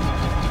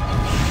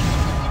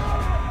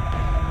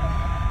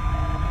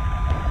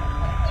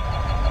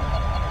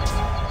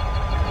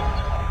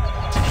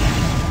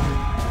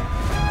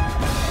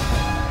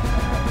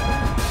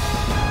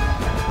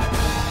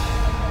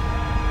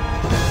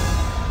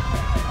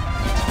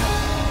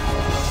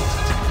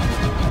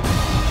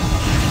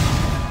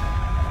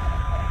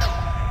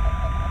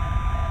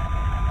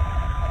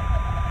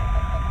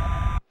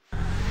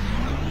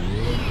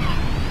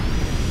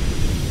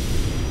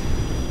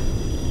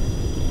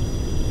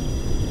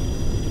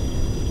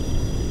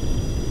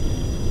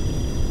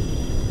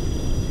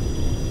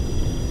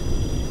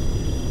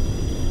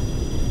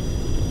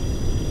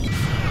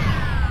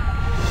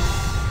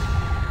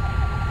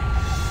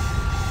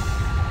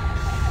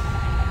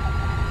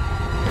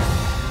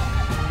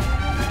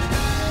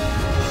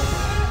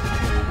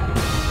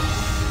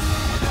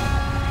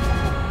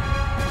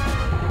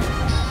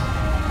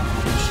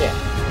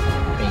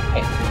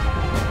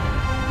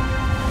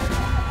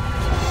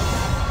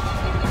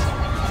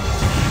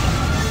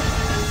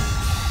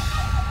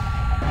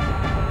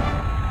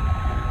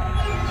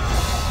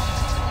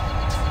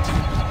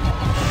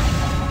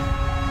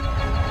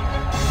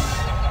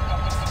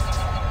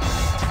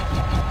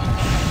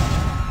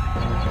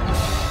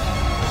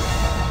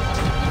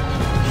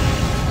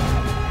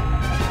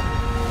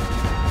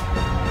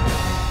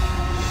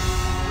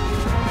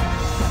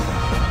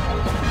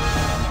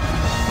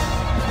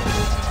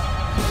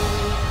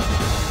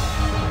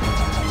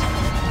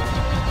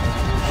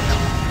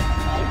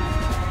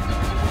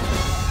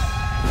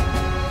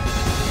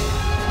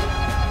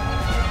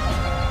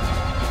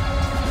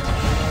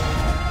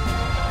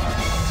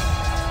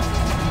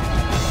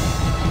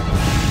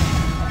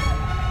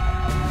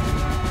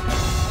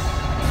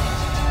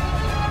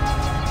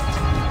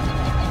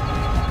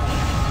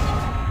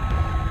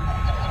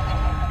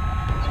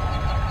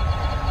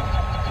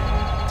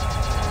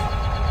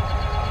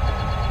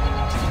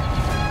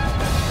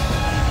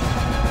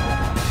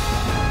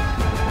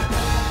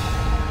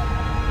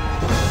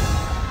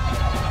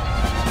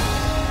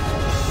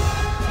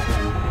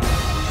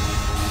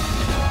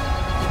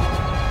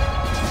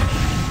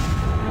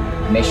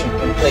 Mission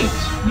complete.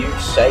 You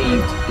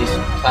saved this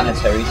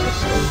planetary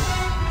system.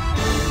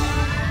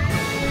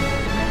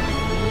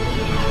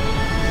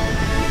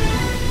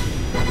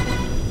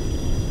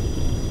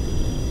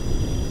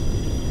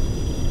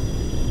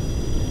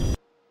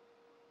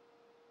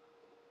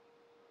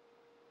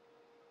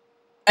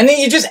 And then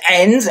it just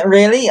ends?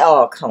 Really?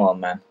 Oh, come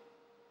on, man.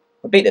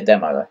 We beat the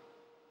demo, though.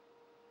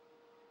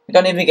 We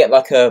don't even get,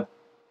 like, a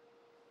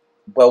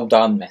well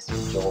done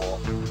message or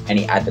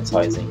any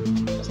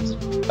advertising. This is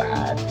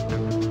bad.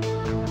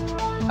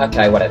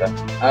 Okay, whatever.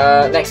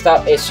 Next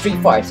up is Street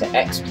Fighter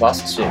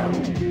X+2.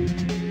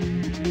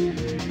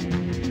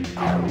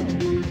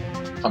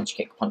 Punch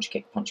kick, punch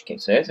kick, punch kick.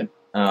 So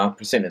I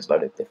presume there's a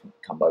load of different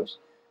combos.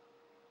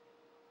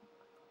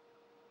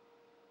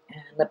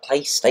 And the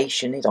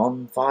PlayStation is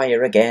on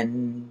fire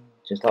again.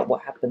 Just like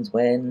what happens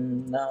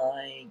when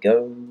I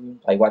go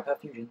and play Wipeout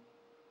Fusion.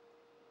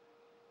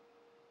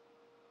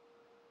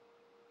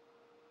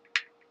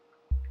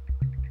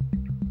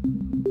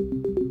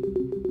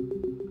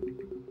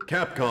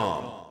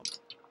 Capcom.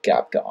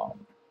 Capcom.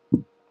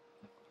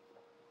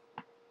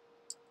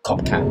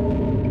 Copcat.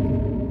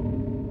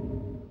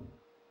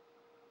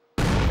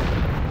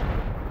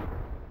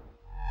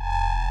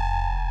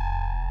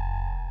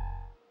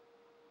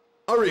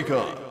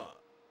 Arika.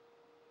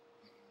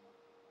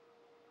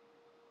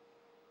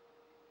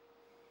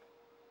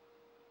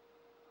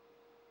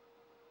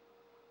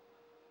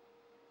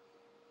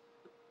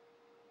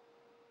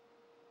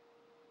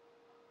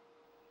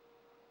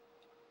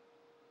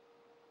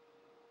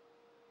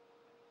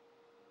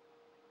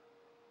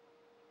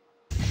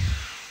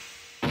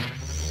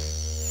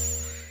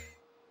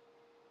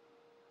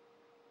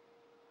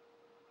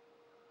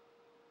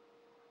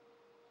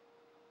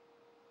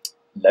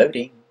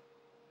 Loading.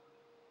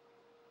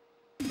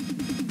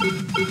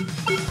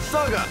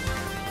 Saga.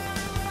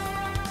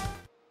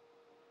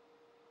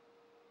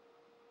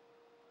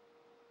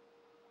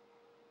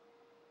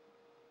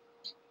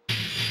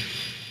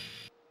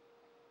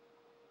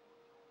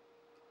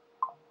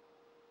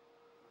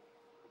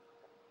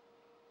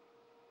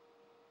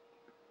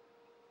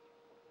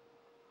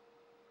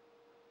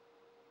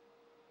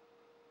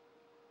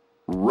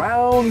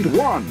 Round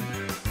 1.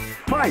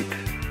 Fight!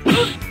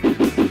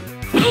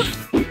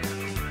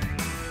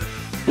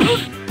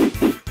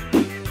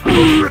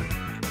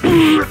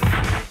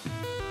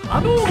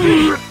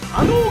 Hadouken!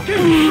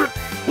 Hadouken!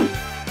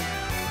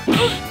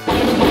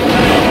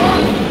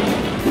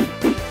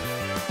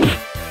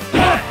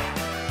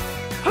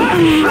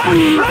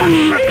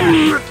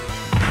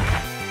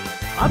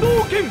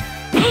 Hadouken!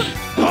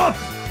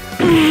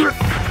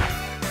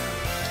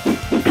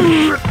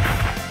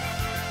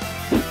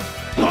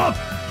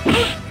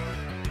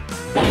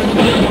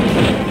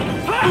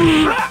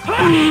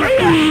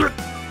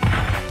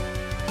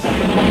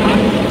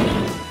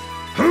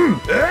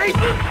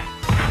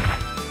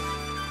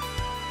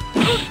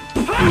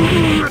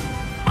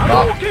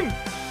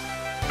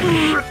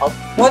 Oh,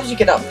 why did you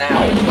get up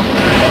now?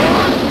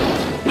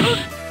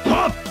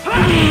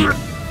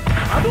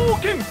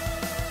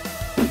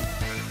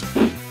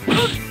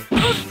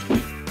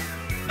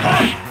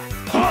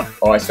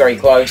 Oh, it's very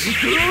close.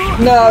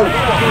 No!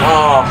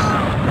 Oh.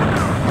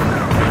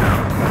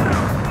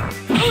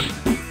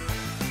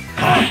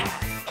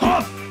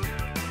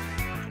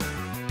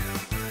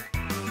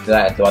 Do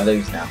I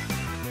lose now?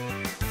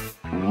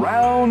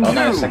 Round 2. Oh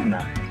no, second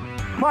round.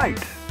 Fight!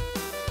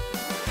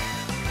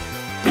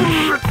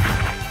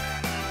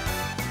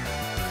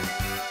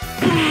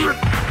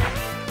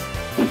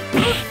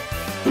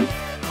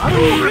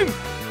 Hadouken!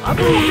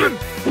 Hadouken!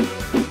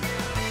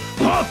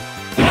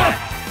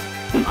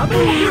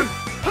 Hadouken!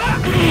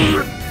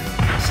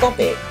 Stop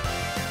it!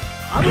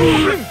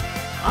 Hadouken!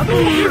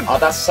 Hadouken! Oh,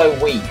 that's so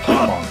weak.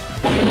 Come on.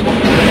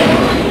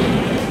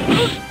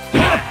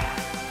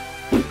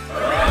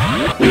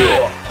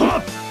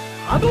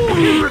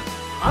 Hadouken!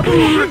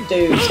 Hadouken!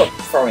 Dude, stop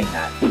throwing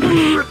that.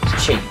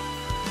 It's cheap.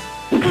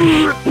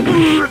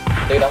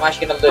 Dude, I'm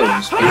actually gonna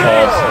lose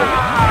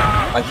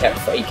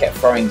because he kept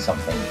throwing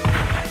something.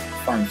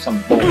 Throwing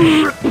some ball.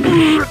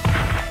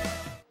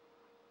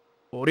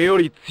 俺よ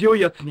り強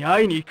いやつに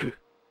会いに行く。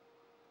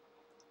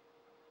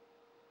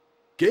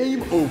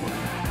 Game over.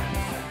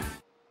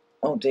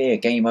 Oh dear,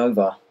 game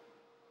over.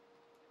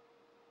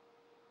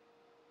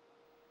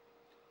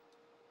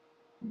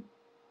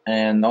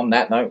 And on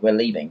that note, we're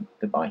leaving.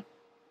 Goodbye.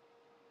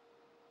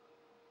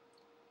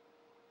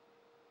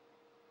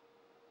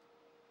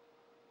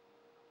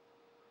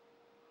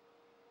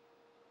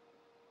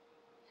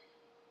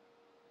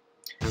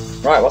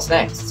 Right, what's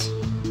next?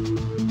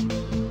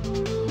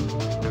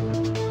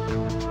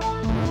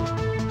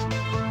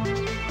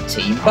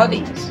 Team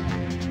Buddies.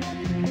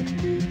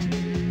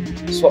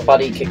 Swap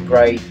buddy, kick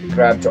grade,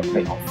 grab, drop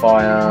plate on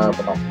fire,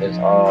 binoculars.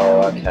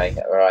 Oh, okay,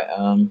 right.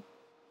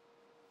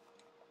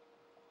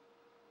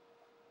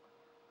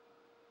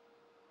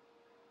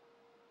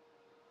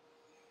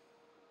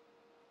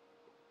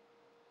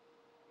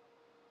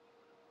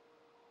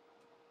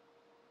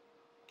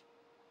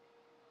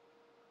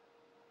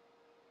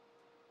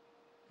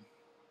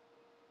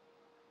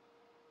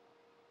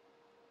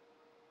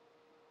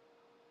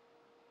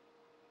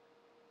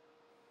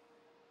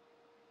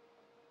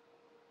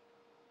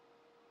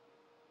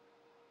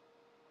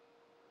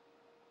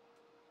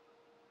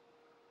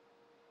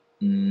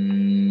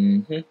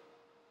 Mm-hmm.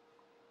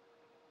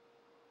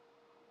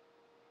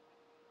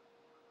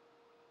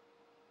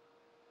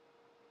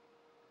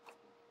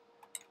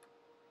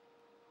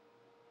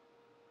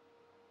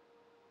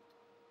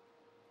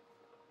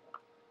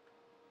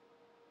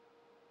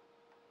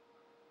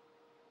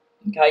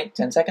 Okay,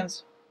 10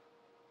 seconds.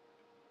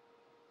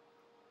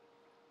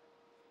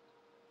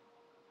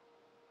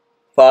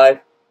 5,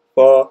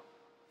 4,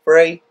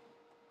 3,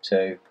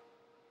 2,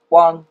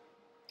 1,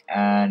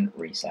 and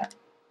reset.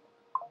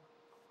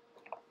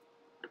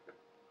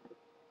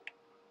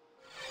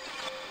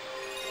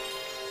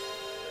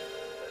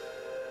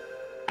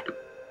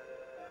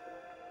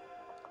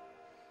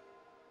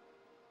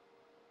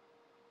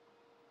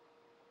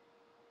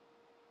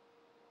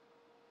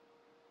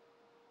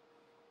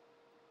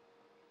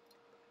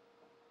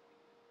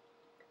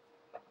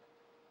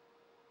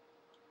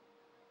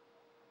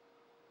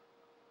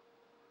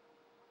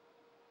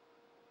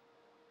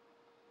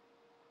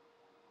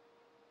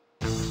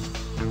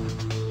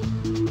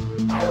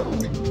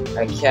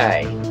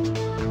 Okay.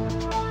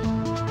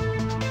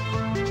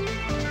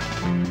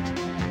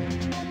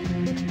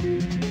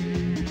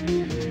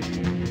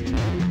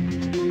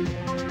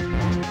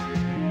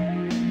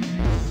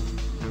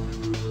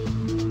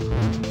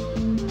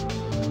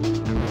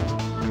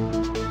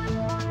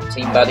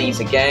 Team buddies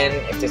again.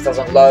 If this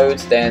doesn't load,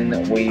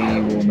 then we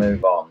will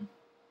move on.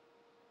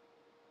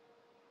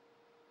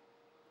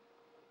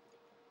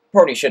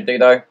 Probably should do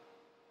though.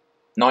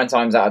 9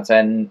 times out of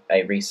 10,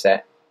 a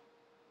reset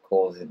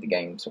causes the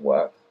game to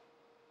work.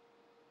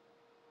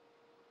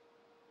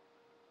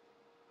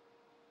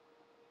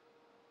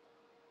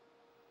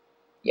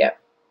 Yep,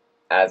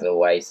 as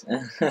always.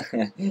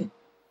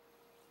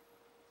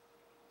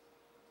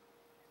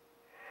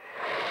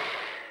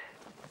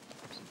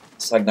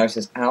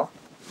 Diagnosis out.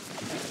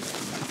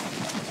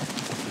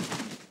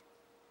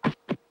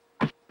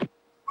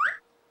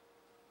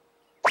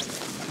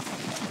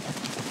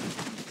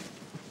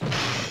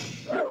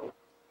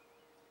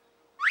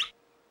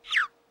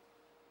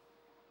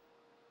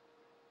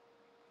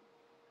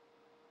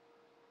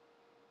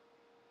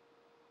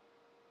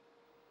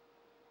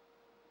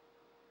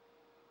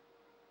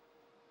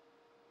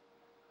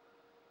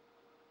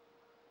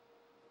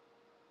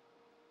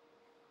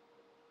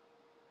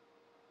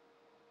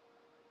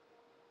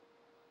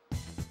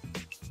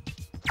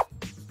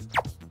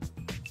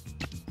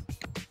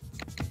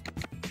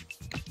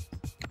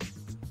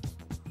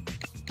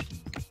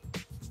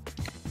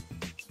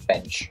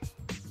 Bench.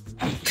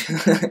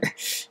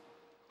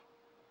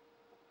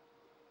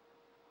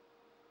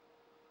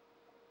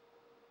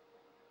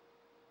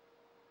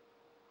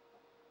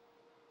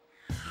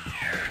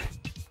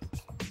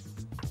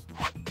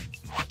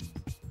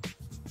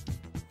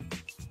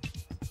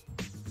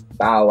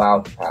 Bow wow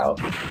pow.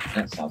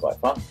 That sounds like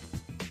fun.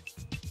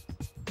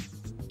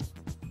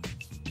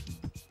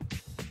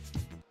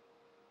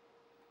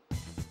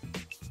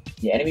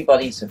 The enemy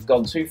buddies have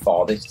gone too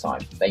far this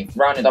time. They've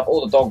rounded up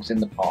all the dogs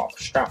in the park,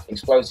 strapped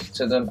explosives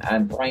to them,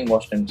 and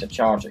brainwashed them to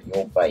charge at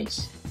your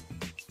base.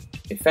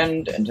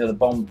 Defend until the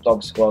bomb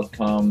dog squad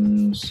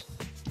comes.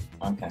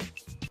 Okay.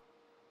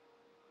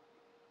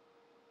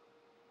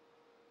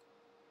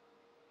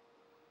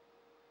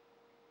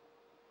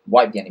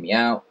 Wipe the enemy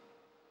out.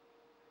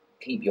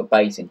 Keep your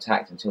base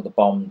intact until the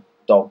bomb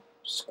dog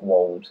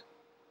squad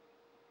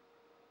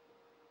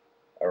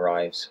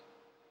arrives.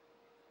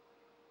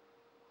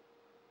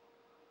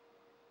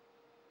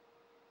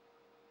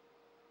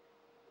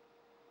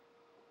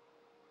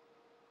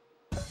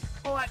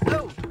 Alright,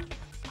 go!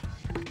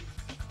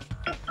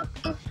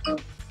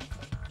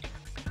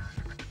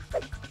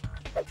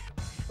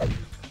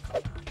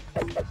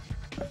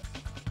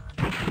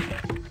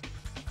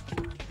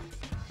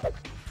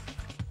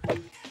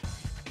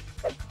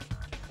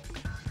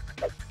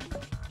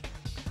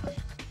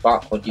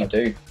 Fuck, what do you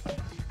do?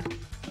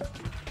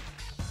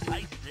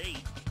 I see.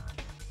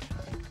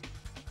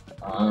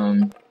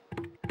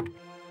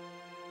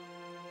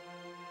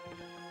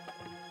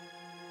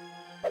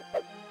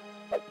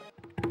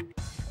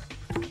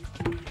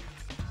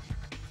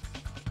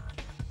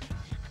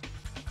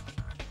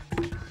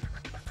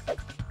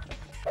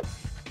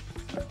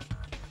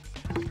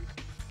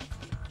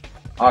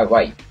 Oh,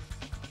 wait.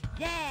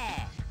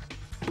 Yeah!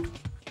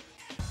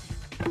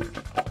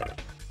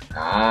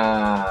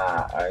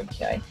 Ah,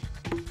 okay.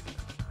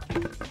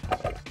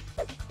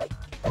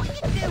 What are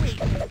you doing?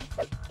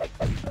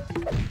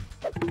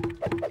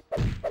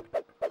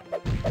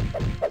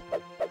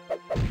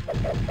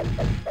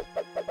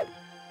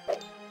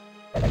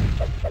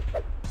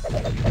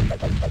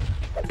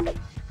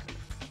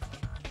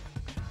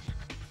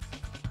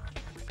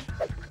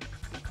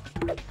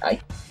 Hey.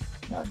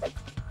 No.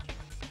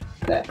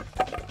 There.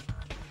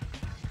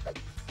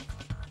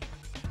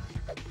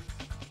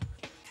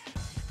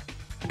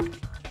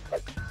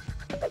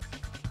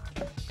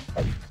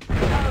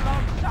 Come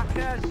along,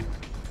 suckers!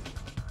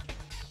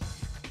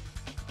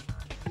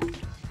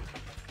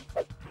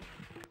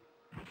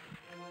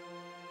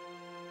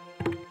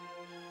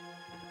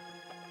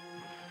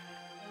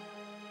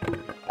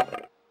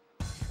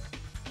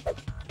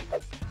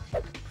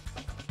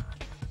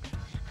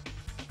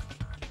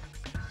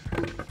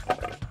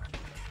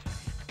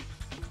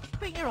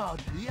 Think you're hard,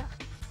 do ya?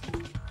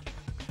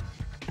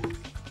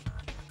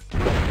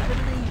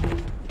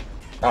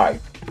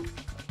 Alright.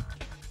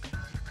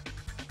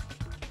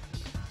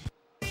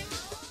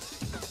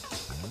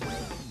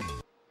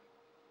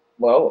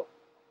 Well,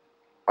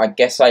 I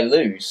guess I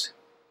lose.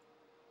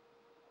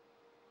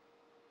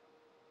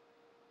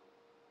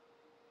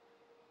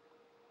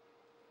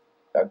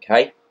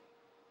 Okay.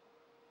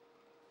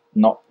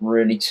 Not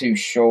really too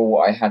sure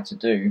what I had to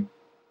do,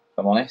 if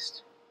I'm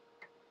honest.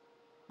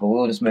 But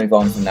we'll just move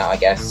on from that, I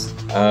guess.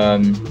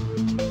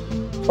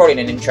 Probably an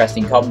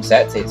interesting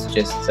concept, it's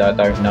just I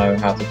don't know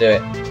how to do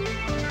it.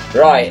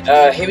 Right,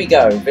 here we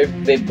go.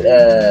 Vib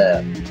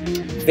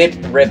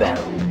Ribbon.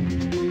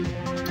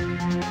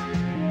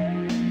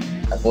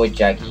 Avoid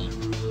Jaggy.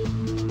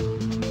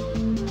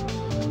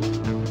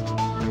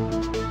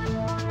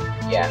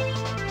 Yeah.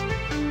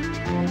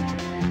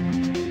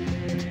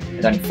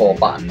 There's only 4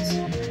 buttons.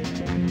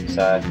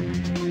 So,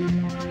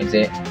 is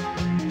it?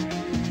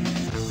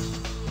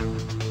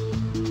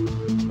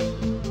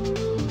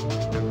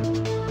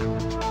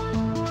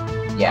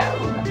 Yeah,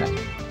 okay.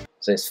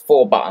 So it's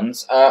 4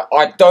 buttons.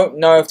 I don't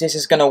know if this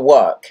is going to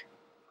work,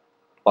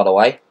 by the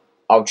way.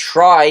 I'll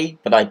try,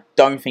 but I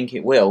don't think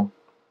it will.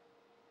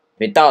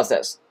 If it does,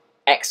 that's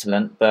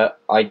excellent, but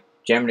I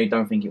generally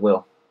don't think it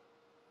will.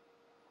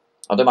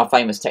 I'll do my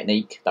famous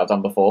technique that I've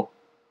done before,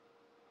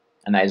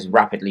 and that is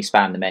rapidly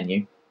spam the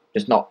menu.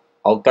 Just not,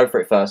 I'll go for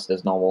it first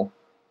as normal.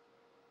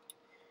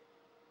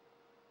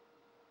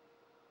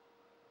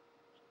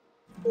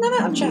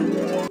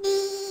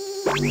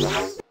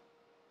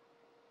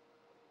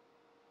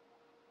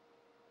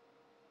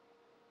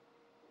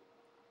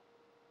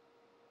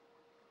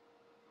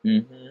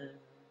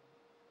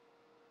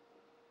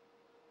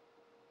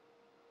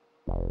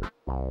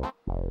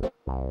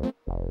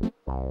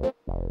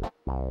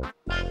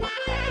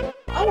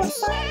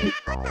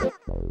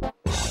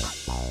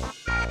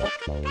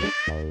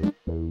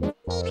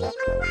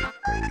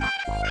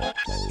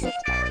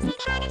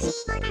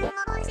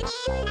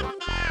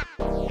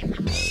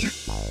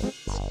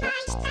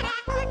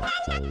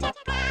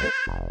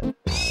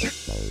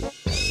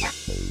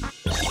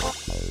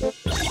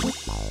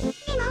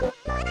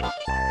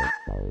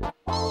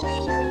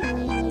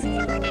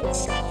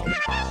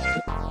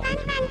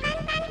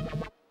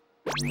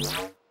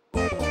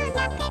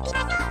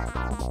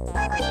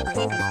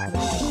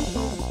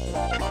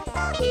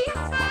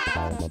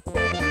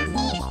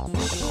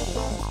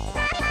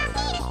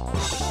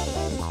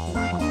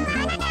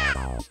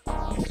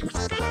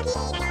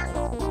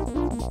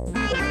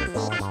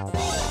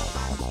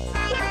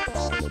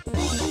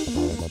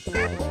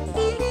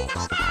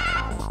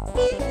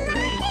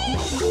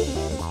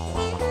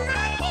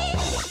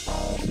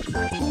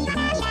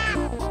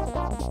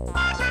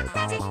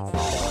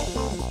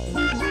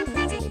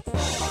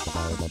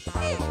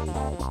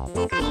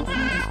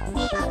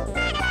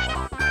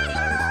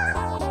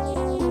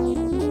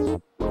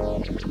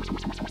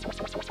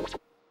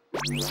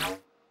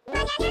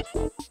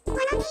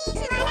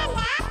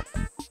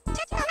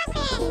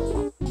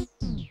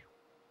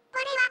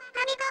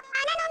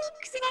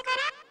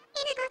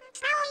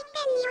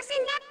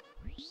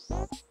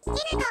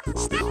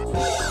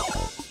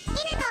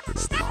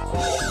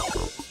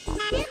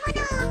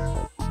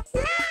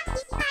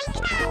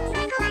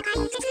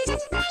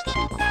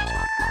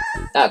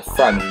 That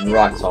threw me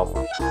right off.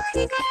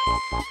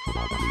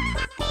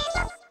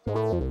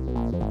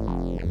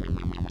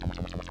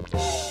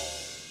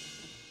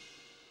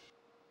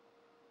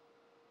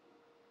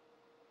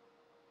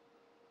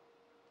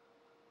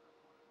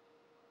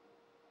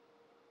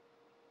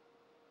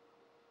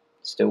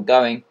 Still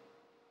going.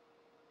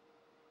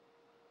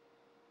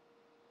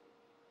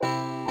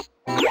 Oh,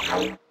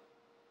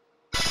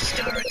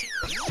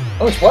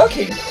 it's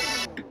working!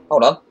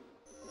 Hold on.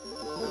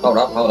 Hold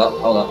up, hold up,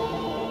 hold up.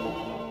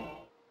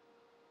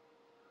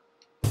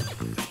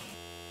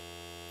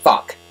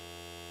 Fuck.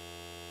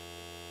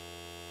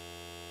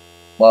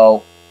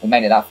 Well, we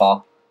made it that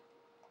far.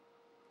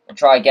 I'll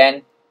try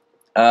again.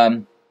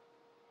 I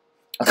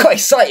got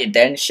excited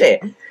then,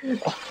 shit.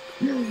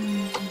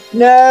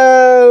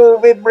 No!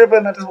 Vib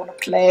Ribbon, I just want to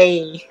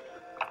play.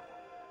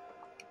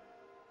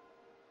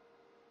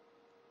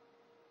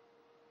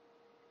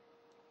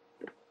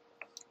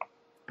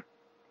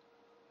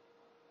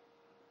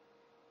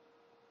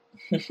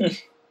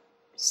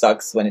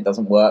 Sucks when it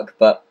doesn't work,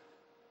 but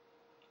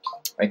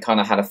I kind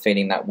of had a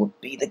feeling that would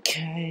be the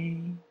case.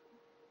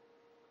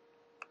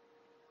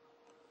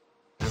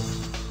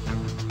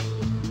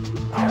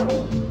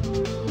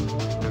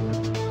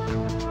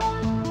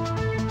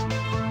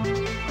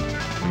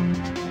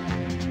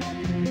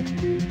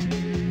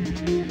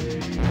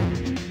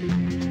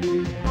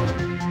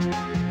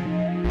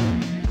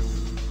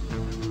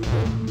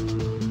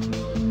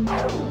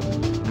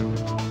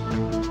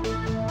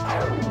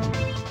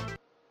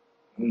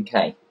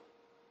 Okay.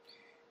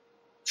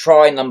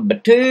 Try number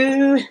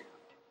 2.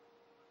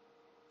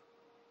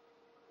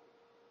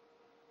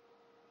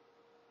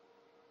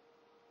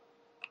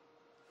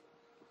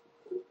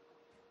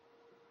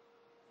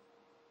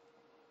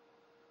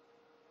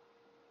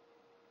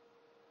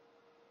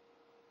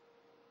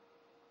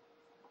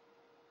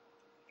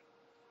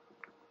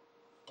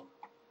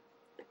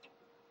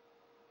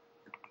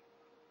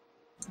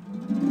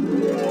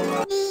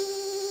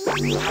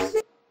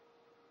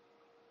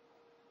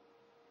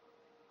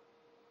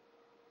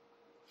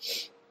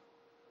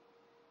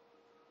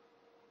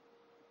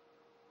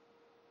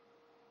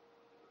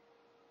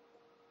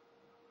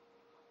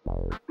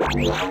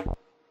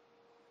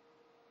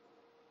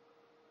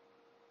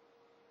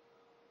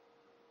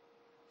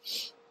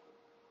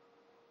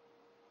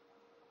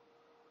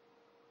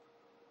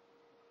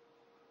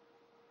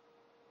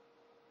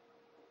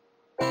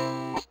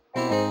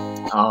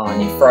 Oh,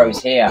 and he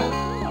froze here.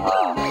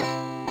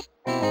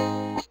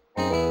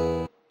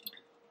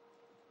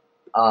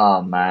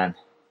 Oh man.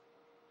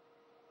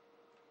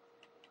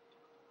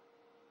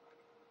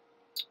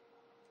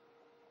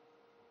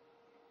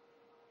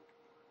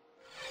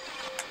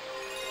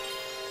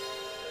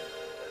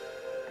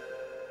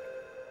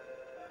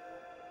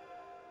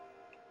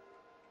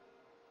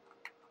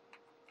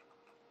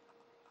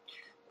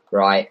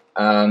 Right,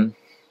 as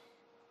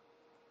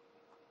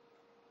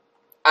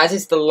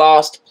it's the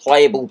last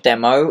playable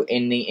demo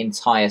in the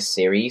entire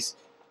series,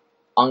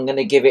 I'm going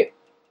to give it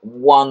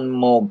one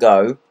more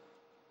go,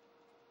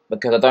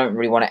 because I don't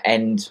really want to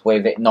end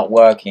with it not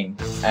working,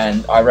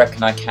 and I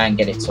reckon I can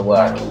get it to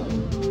work.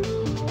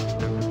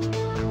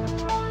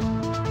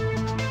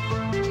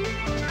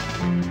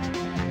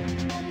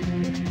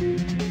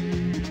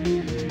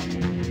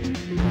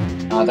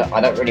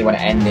 I don't really want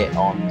to end it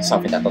on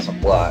something that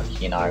doesn't work,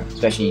 you know,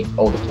 especially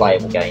all the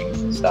playable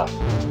games and stuff.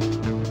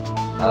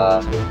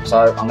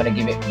 So I'm going to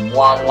give it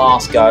one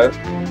last go.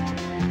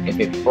 If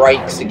it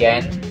breaks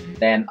again,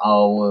 then I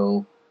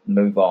will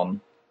move on.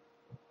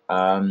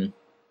 I'm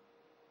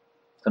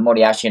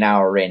already actually an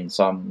hour in,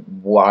 so I'm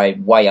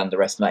way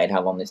underestimated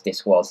how long this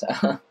disc was.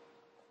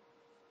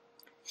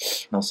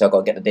 Also, I've got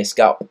to get the disc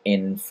up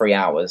in 3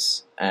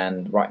 hours,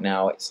 and right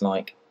now it's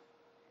like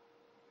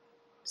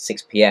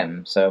 6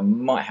 PM, so I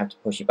might have to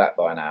push it back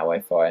by an hour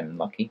if I'm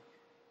lucky,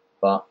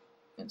 but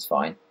it's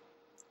fine.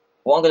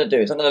 What I'm going to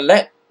do is I'm going to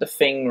let the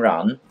thing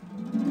run.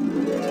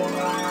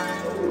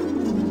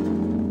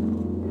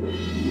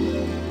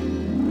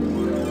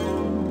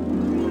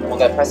 I'm not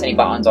going to press any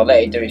buttons, I'll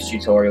let it do its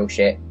tutorial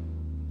shit,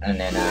 and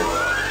then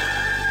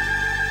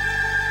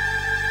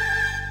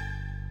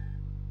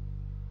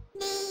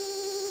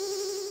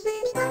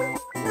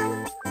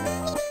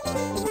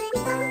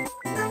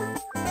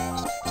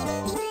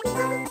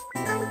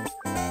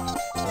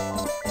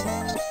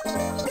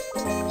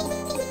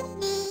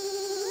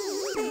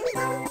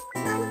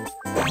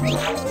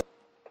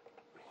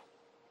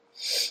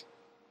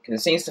because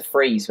it seems to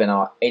freeze when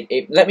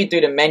it let me do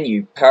the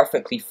menu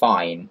perfectly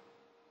fine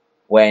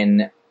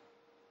when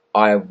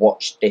I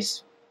watched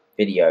this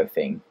video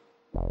thing.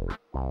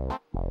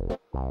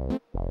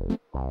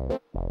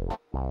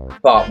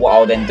 But what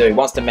I'll then do,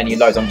 once the menu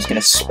loads, I'm just going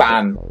to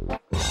spam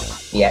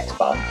the X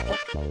button.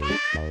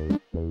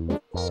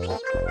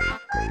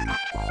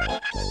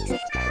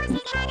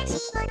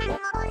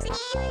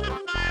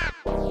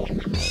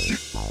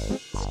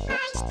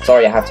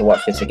 Sorry I have to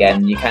watch this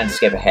again, you can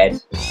skip ahead.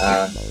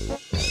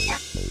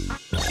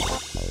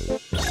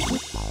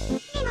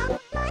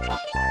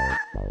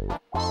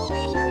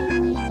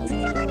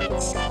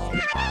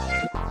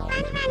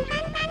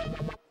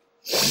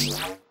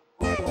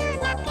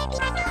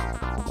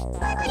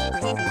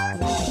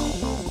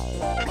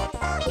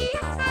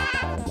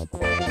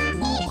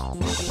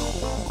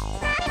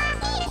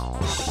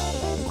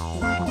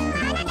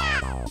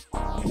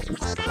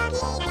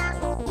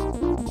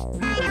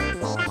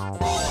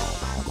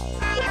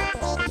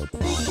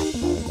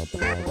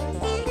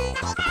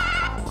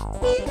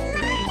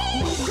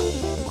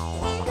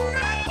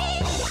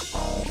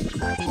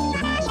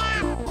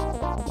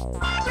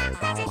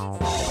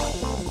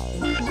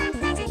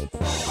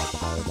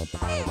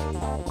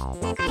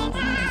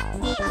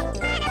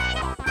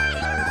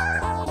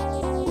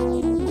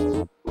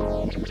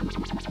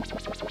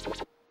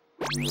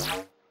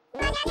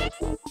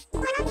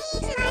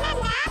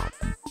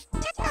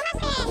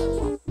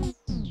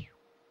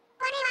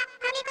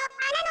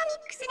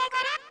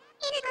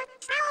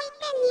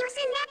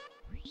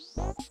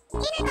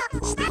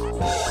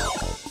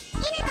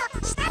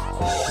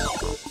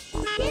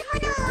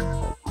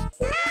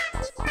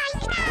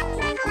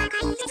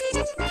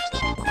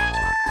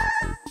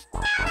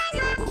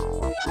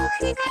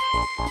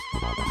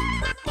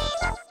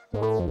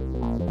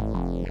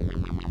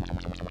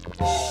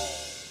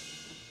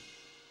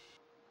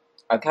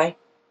 Okay,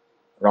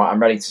 right, I'm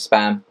ready to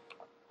spam.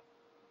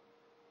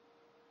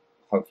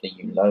 Hopefully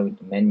you load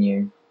the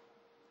menu.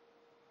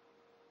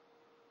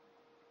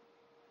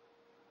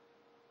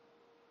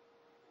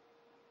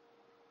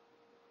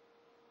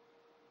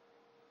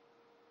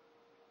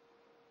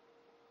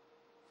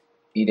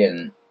 You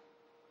didn't.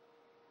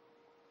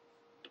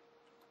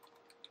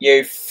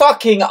 You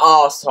fucking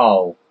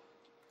asshole!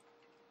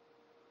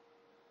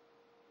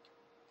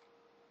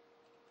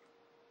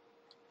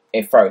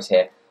 It froze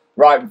here.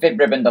 Right, Vib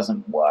Ribbon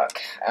doesn't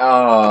work.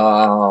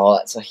 Oh,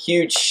 that's a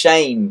huge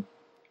shame.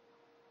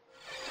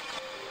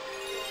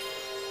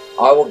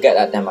 I will get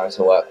that demo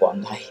to work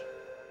one day.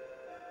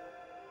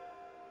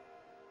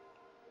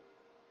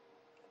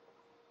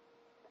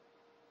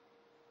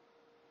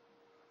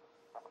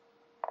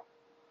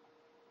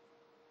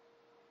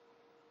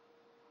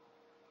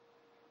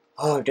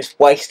 Oh, I've just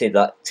wasted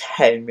like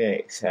 10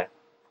 minutes here.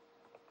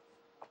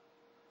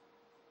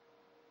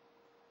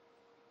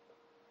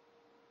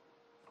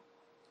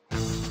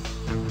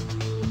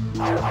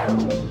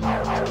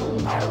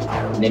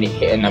 nearly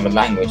hit another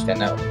language then,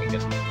 that would be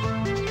good.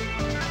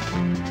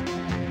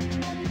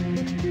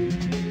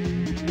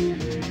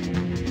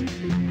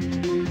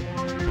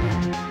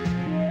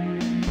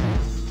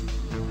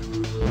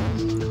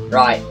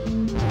 Right.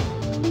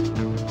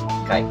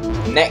 Okay,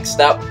 next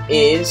up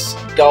is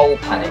Ghoul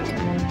Panic.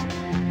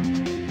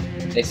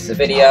 This is a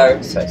video,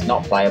 so it's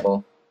not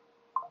playable.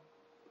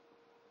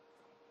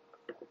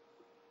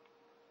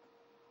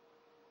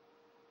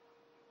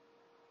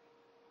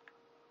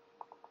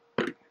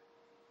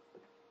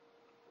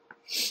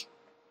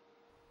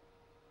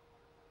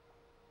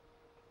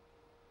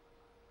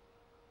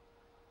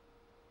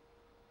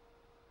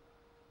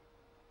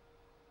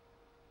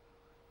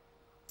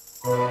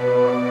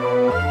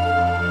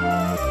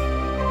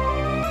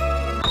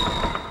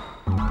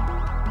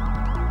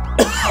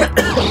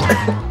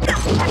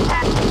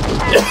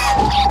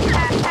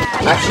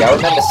 Actually, I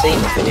remember seeing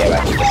this video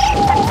actually.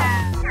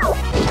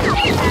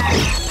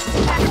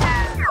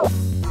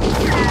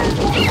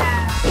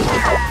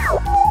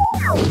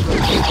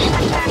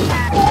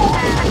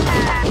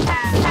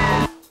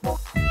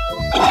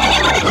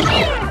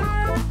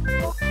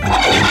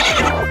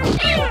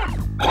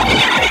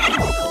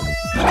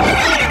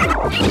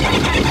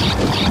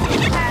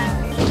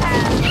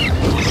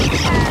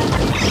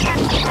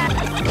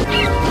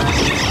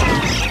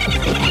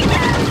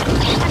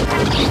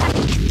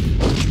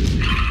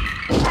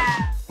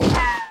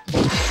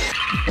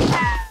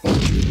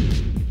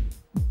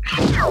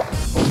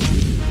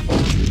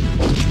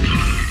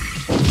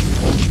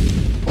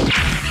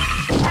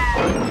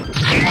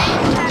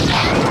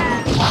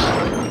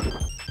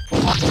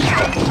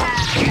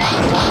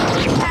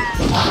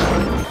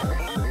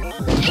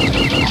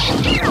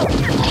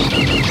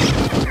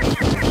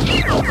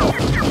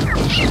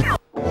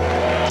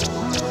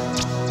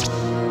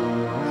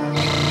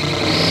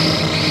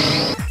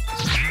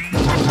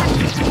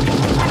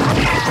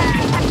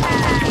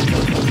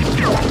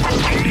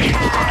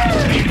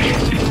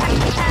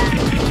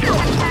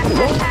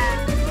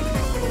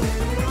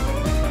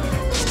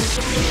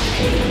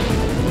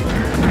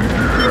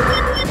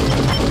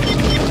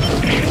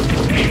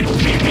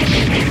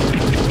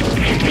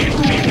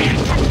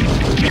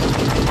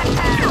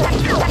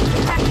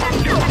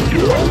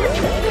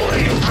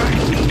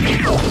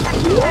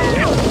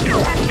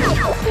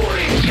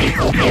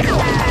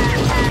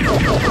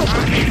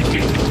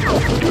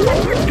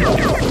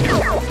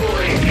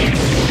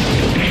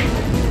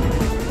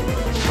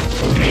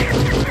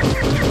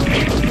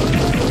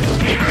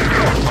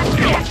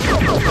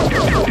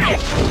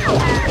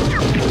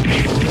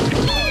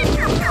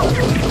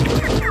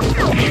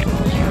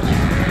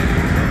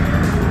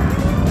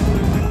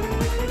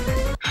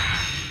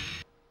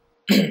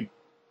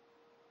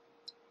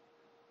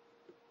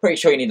 Pretty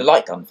sure you need a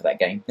light gun for that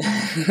game.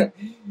 Kind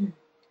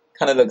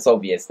of looks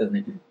obvious, doesn't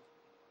it?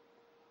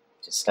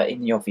 Just let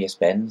in the obvious,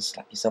 Ben.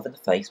 Slap yourself in the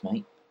face,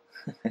 mate.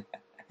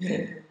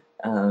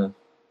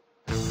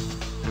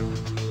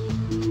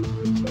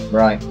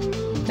 Right.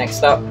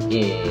 Next up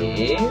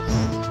is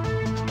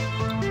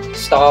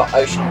Star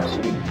Ocean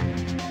 2.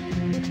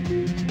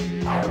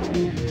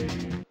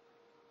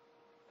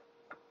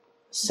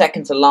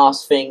 Second to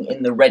last thing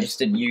in the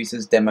registered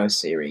users demo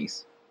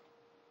series.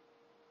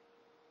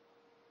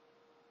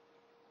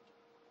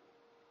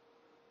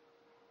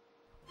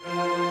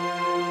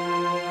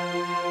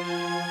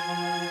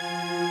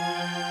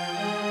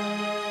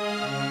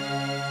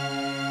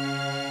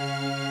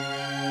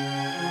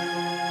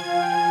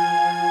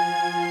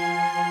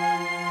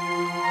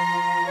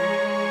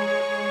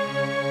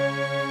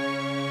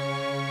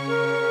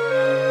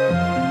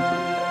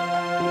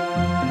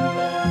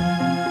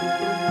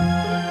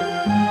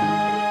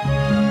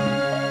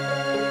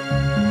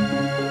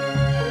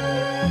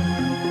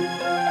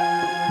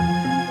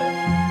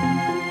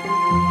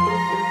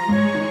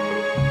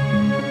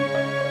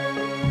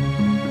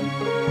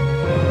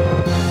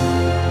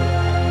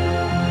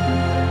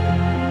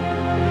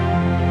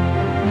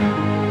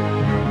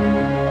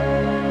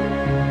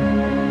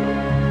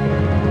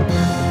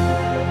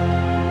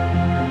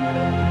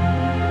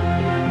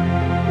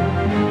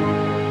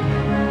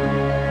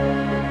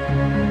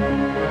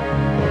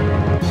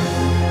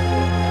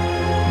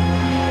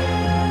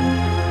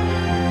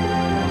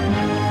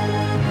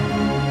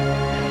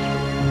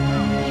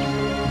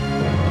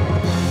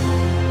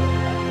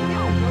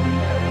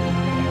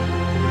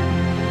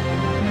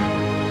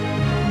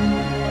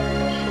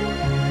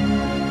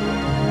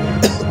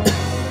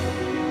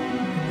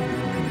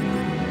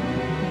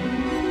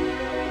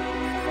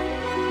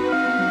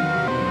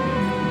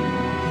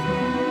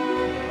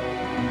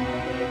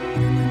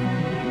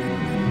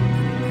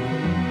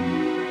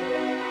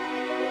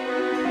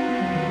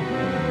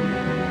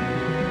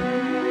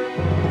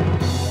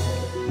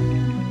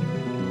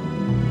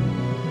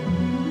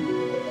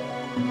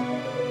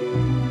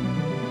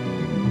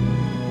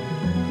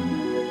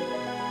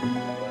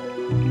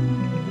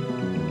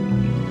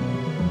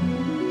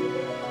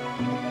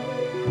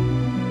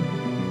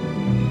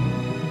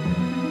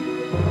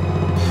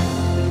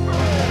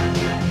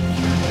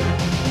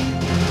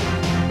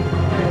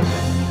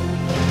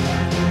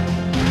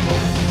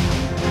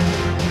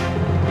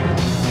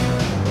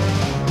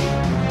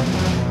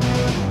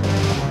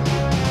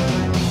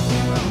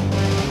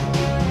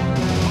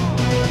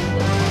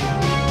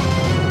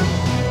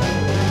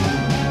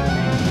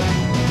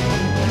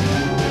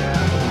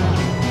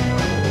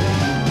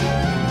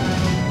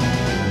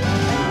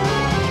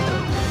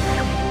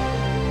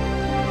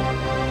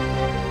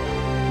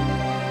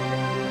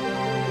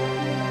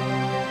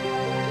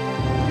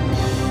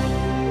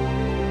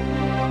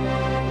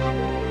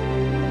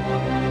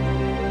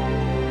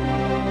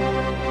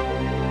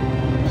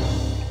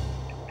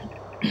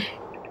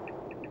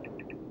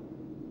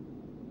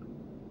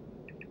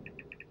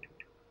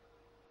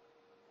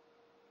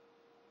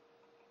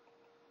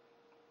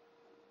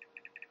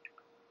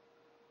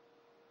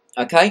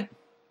 Okay.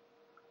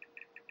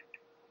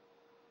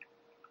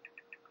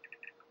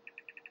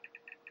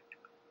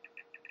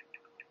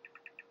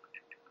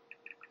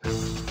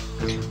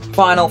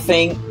 Final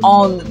thing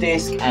on the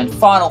disc and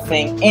final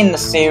thing in the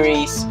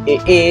series,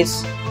 it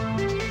is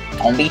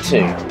Tombi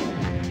 2.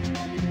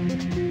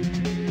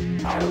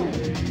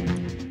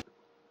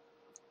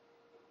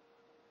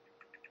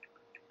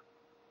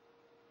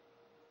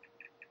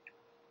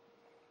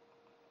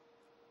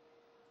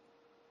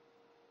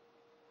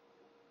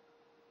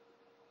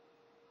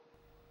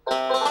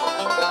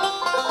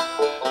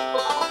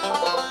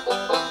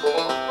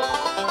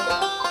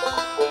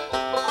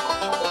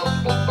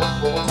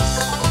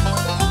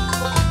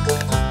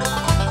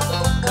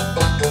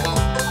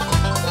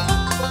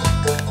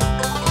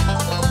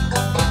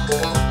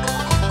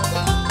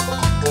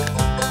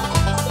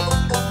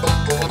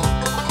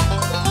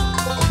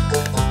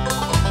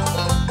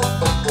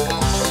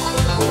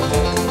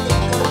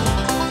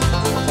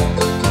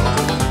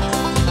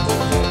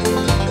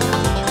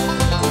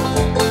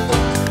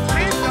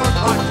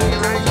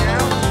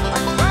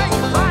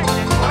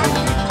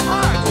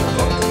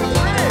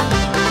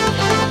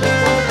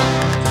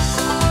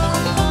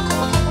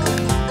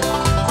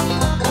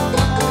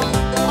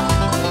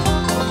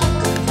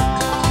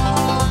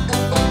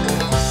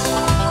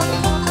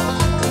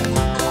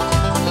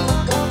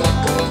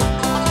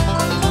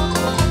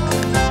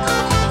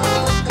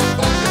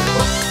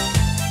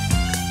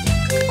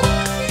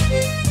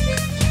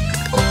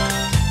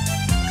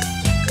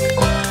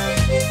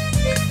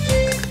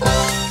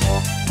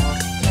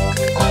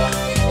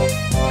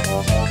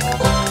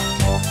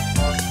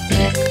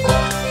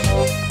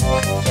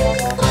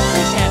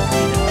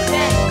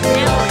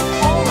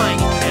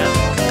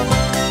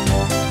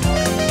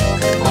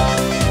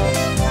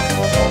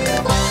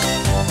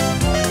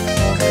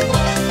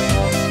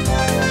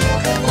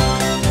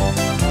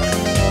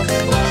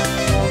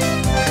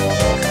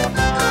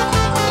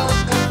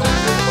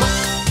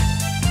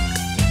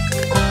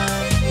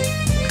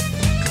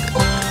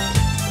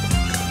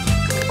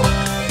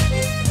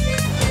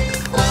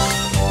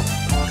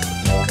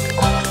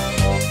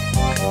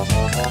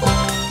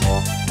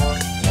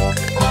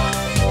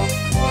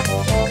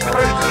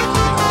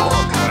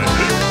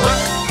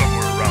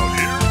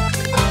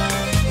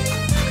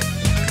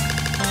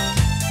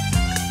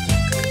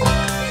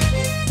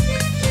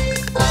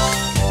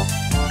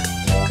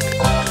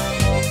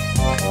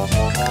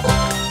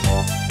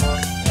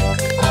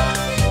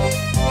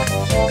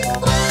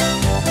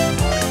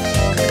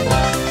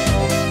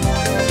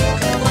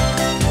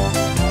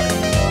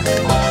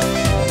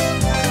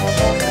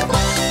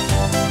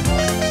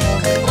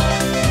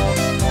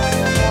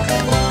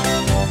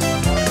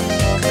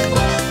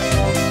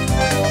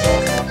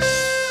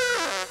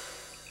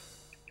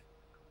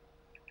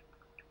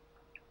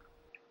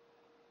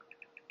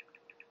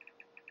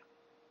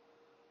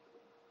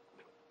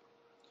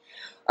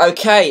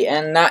 Okay,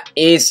 and that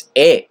is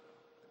it.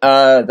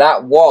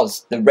 That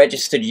was the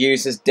Registered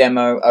Users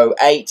Demo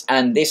 08,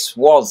 and this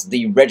was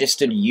the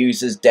Registered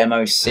Users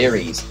Demo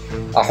series.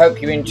 I hope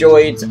you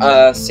enjoyed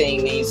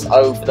seeing these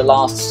over the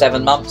last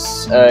 7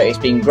 months. It's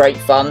been great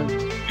fun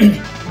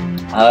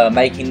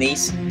making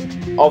these.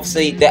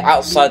 Obviously, they're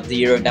outside the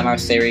Euro Demo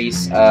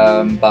series,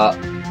 but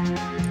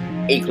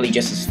equally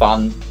just as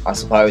fun, I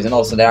suppose. And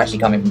also, they're actually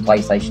coming from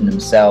PlayStation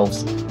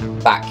themselves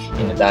back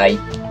in the day.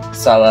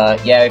 So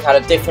yeah, we've had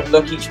a different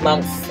look each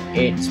month.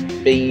 It's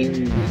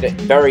been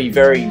very,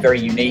 very,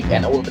 very unique,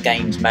 and all of the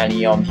games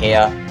mainly on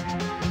here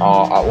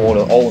are all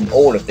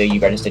of the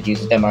registered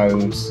users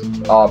demos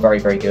are very,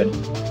 very good.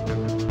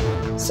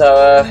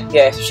 So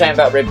yeah, it's a shame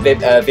about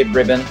Vib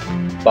Ribbon,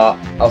 but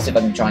I'll see if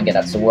I can try and get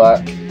that to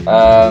work.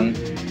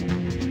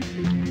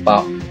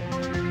 But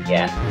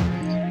yeah,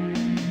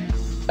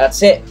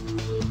 that's it.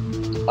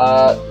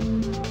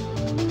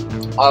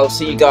 I'll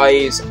see you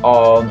guys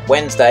on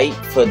Wednesday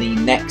for the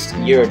next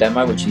Euro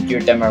demo, which is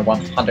Euro demo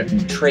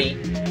 103.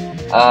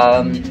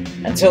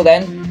 Until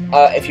then,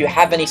 if you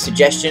have any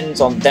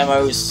suggestions on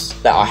demos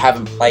that I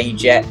haven't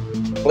played yet,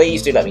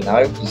 please do let me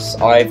know, because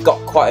I've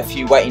got quite a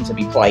few waiting to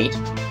be played.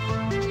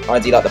 I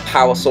do like the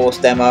Power Source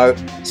demo,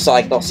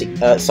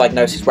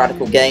 Psygnosis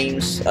Radical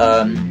Games.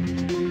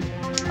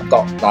 I've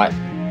got like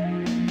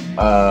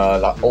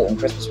autumn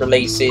Christmas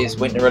releases,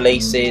 winter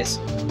releases,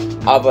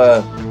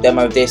 other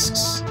demo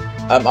discs.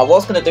 I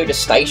was going to do the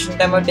Station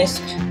demo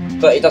disc,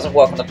 but it doesn't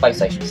work on the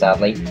PlayStation,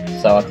 sadly,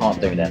 so I can't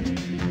do them.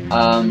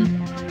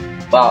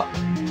 But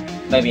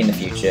maybe in the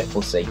future,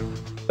 we'll see.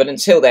 But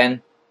until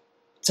then,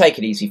 take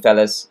it easy,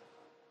 fellas.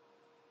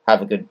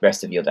 Have a good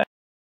rest of your day.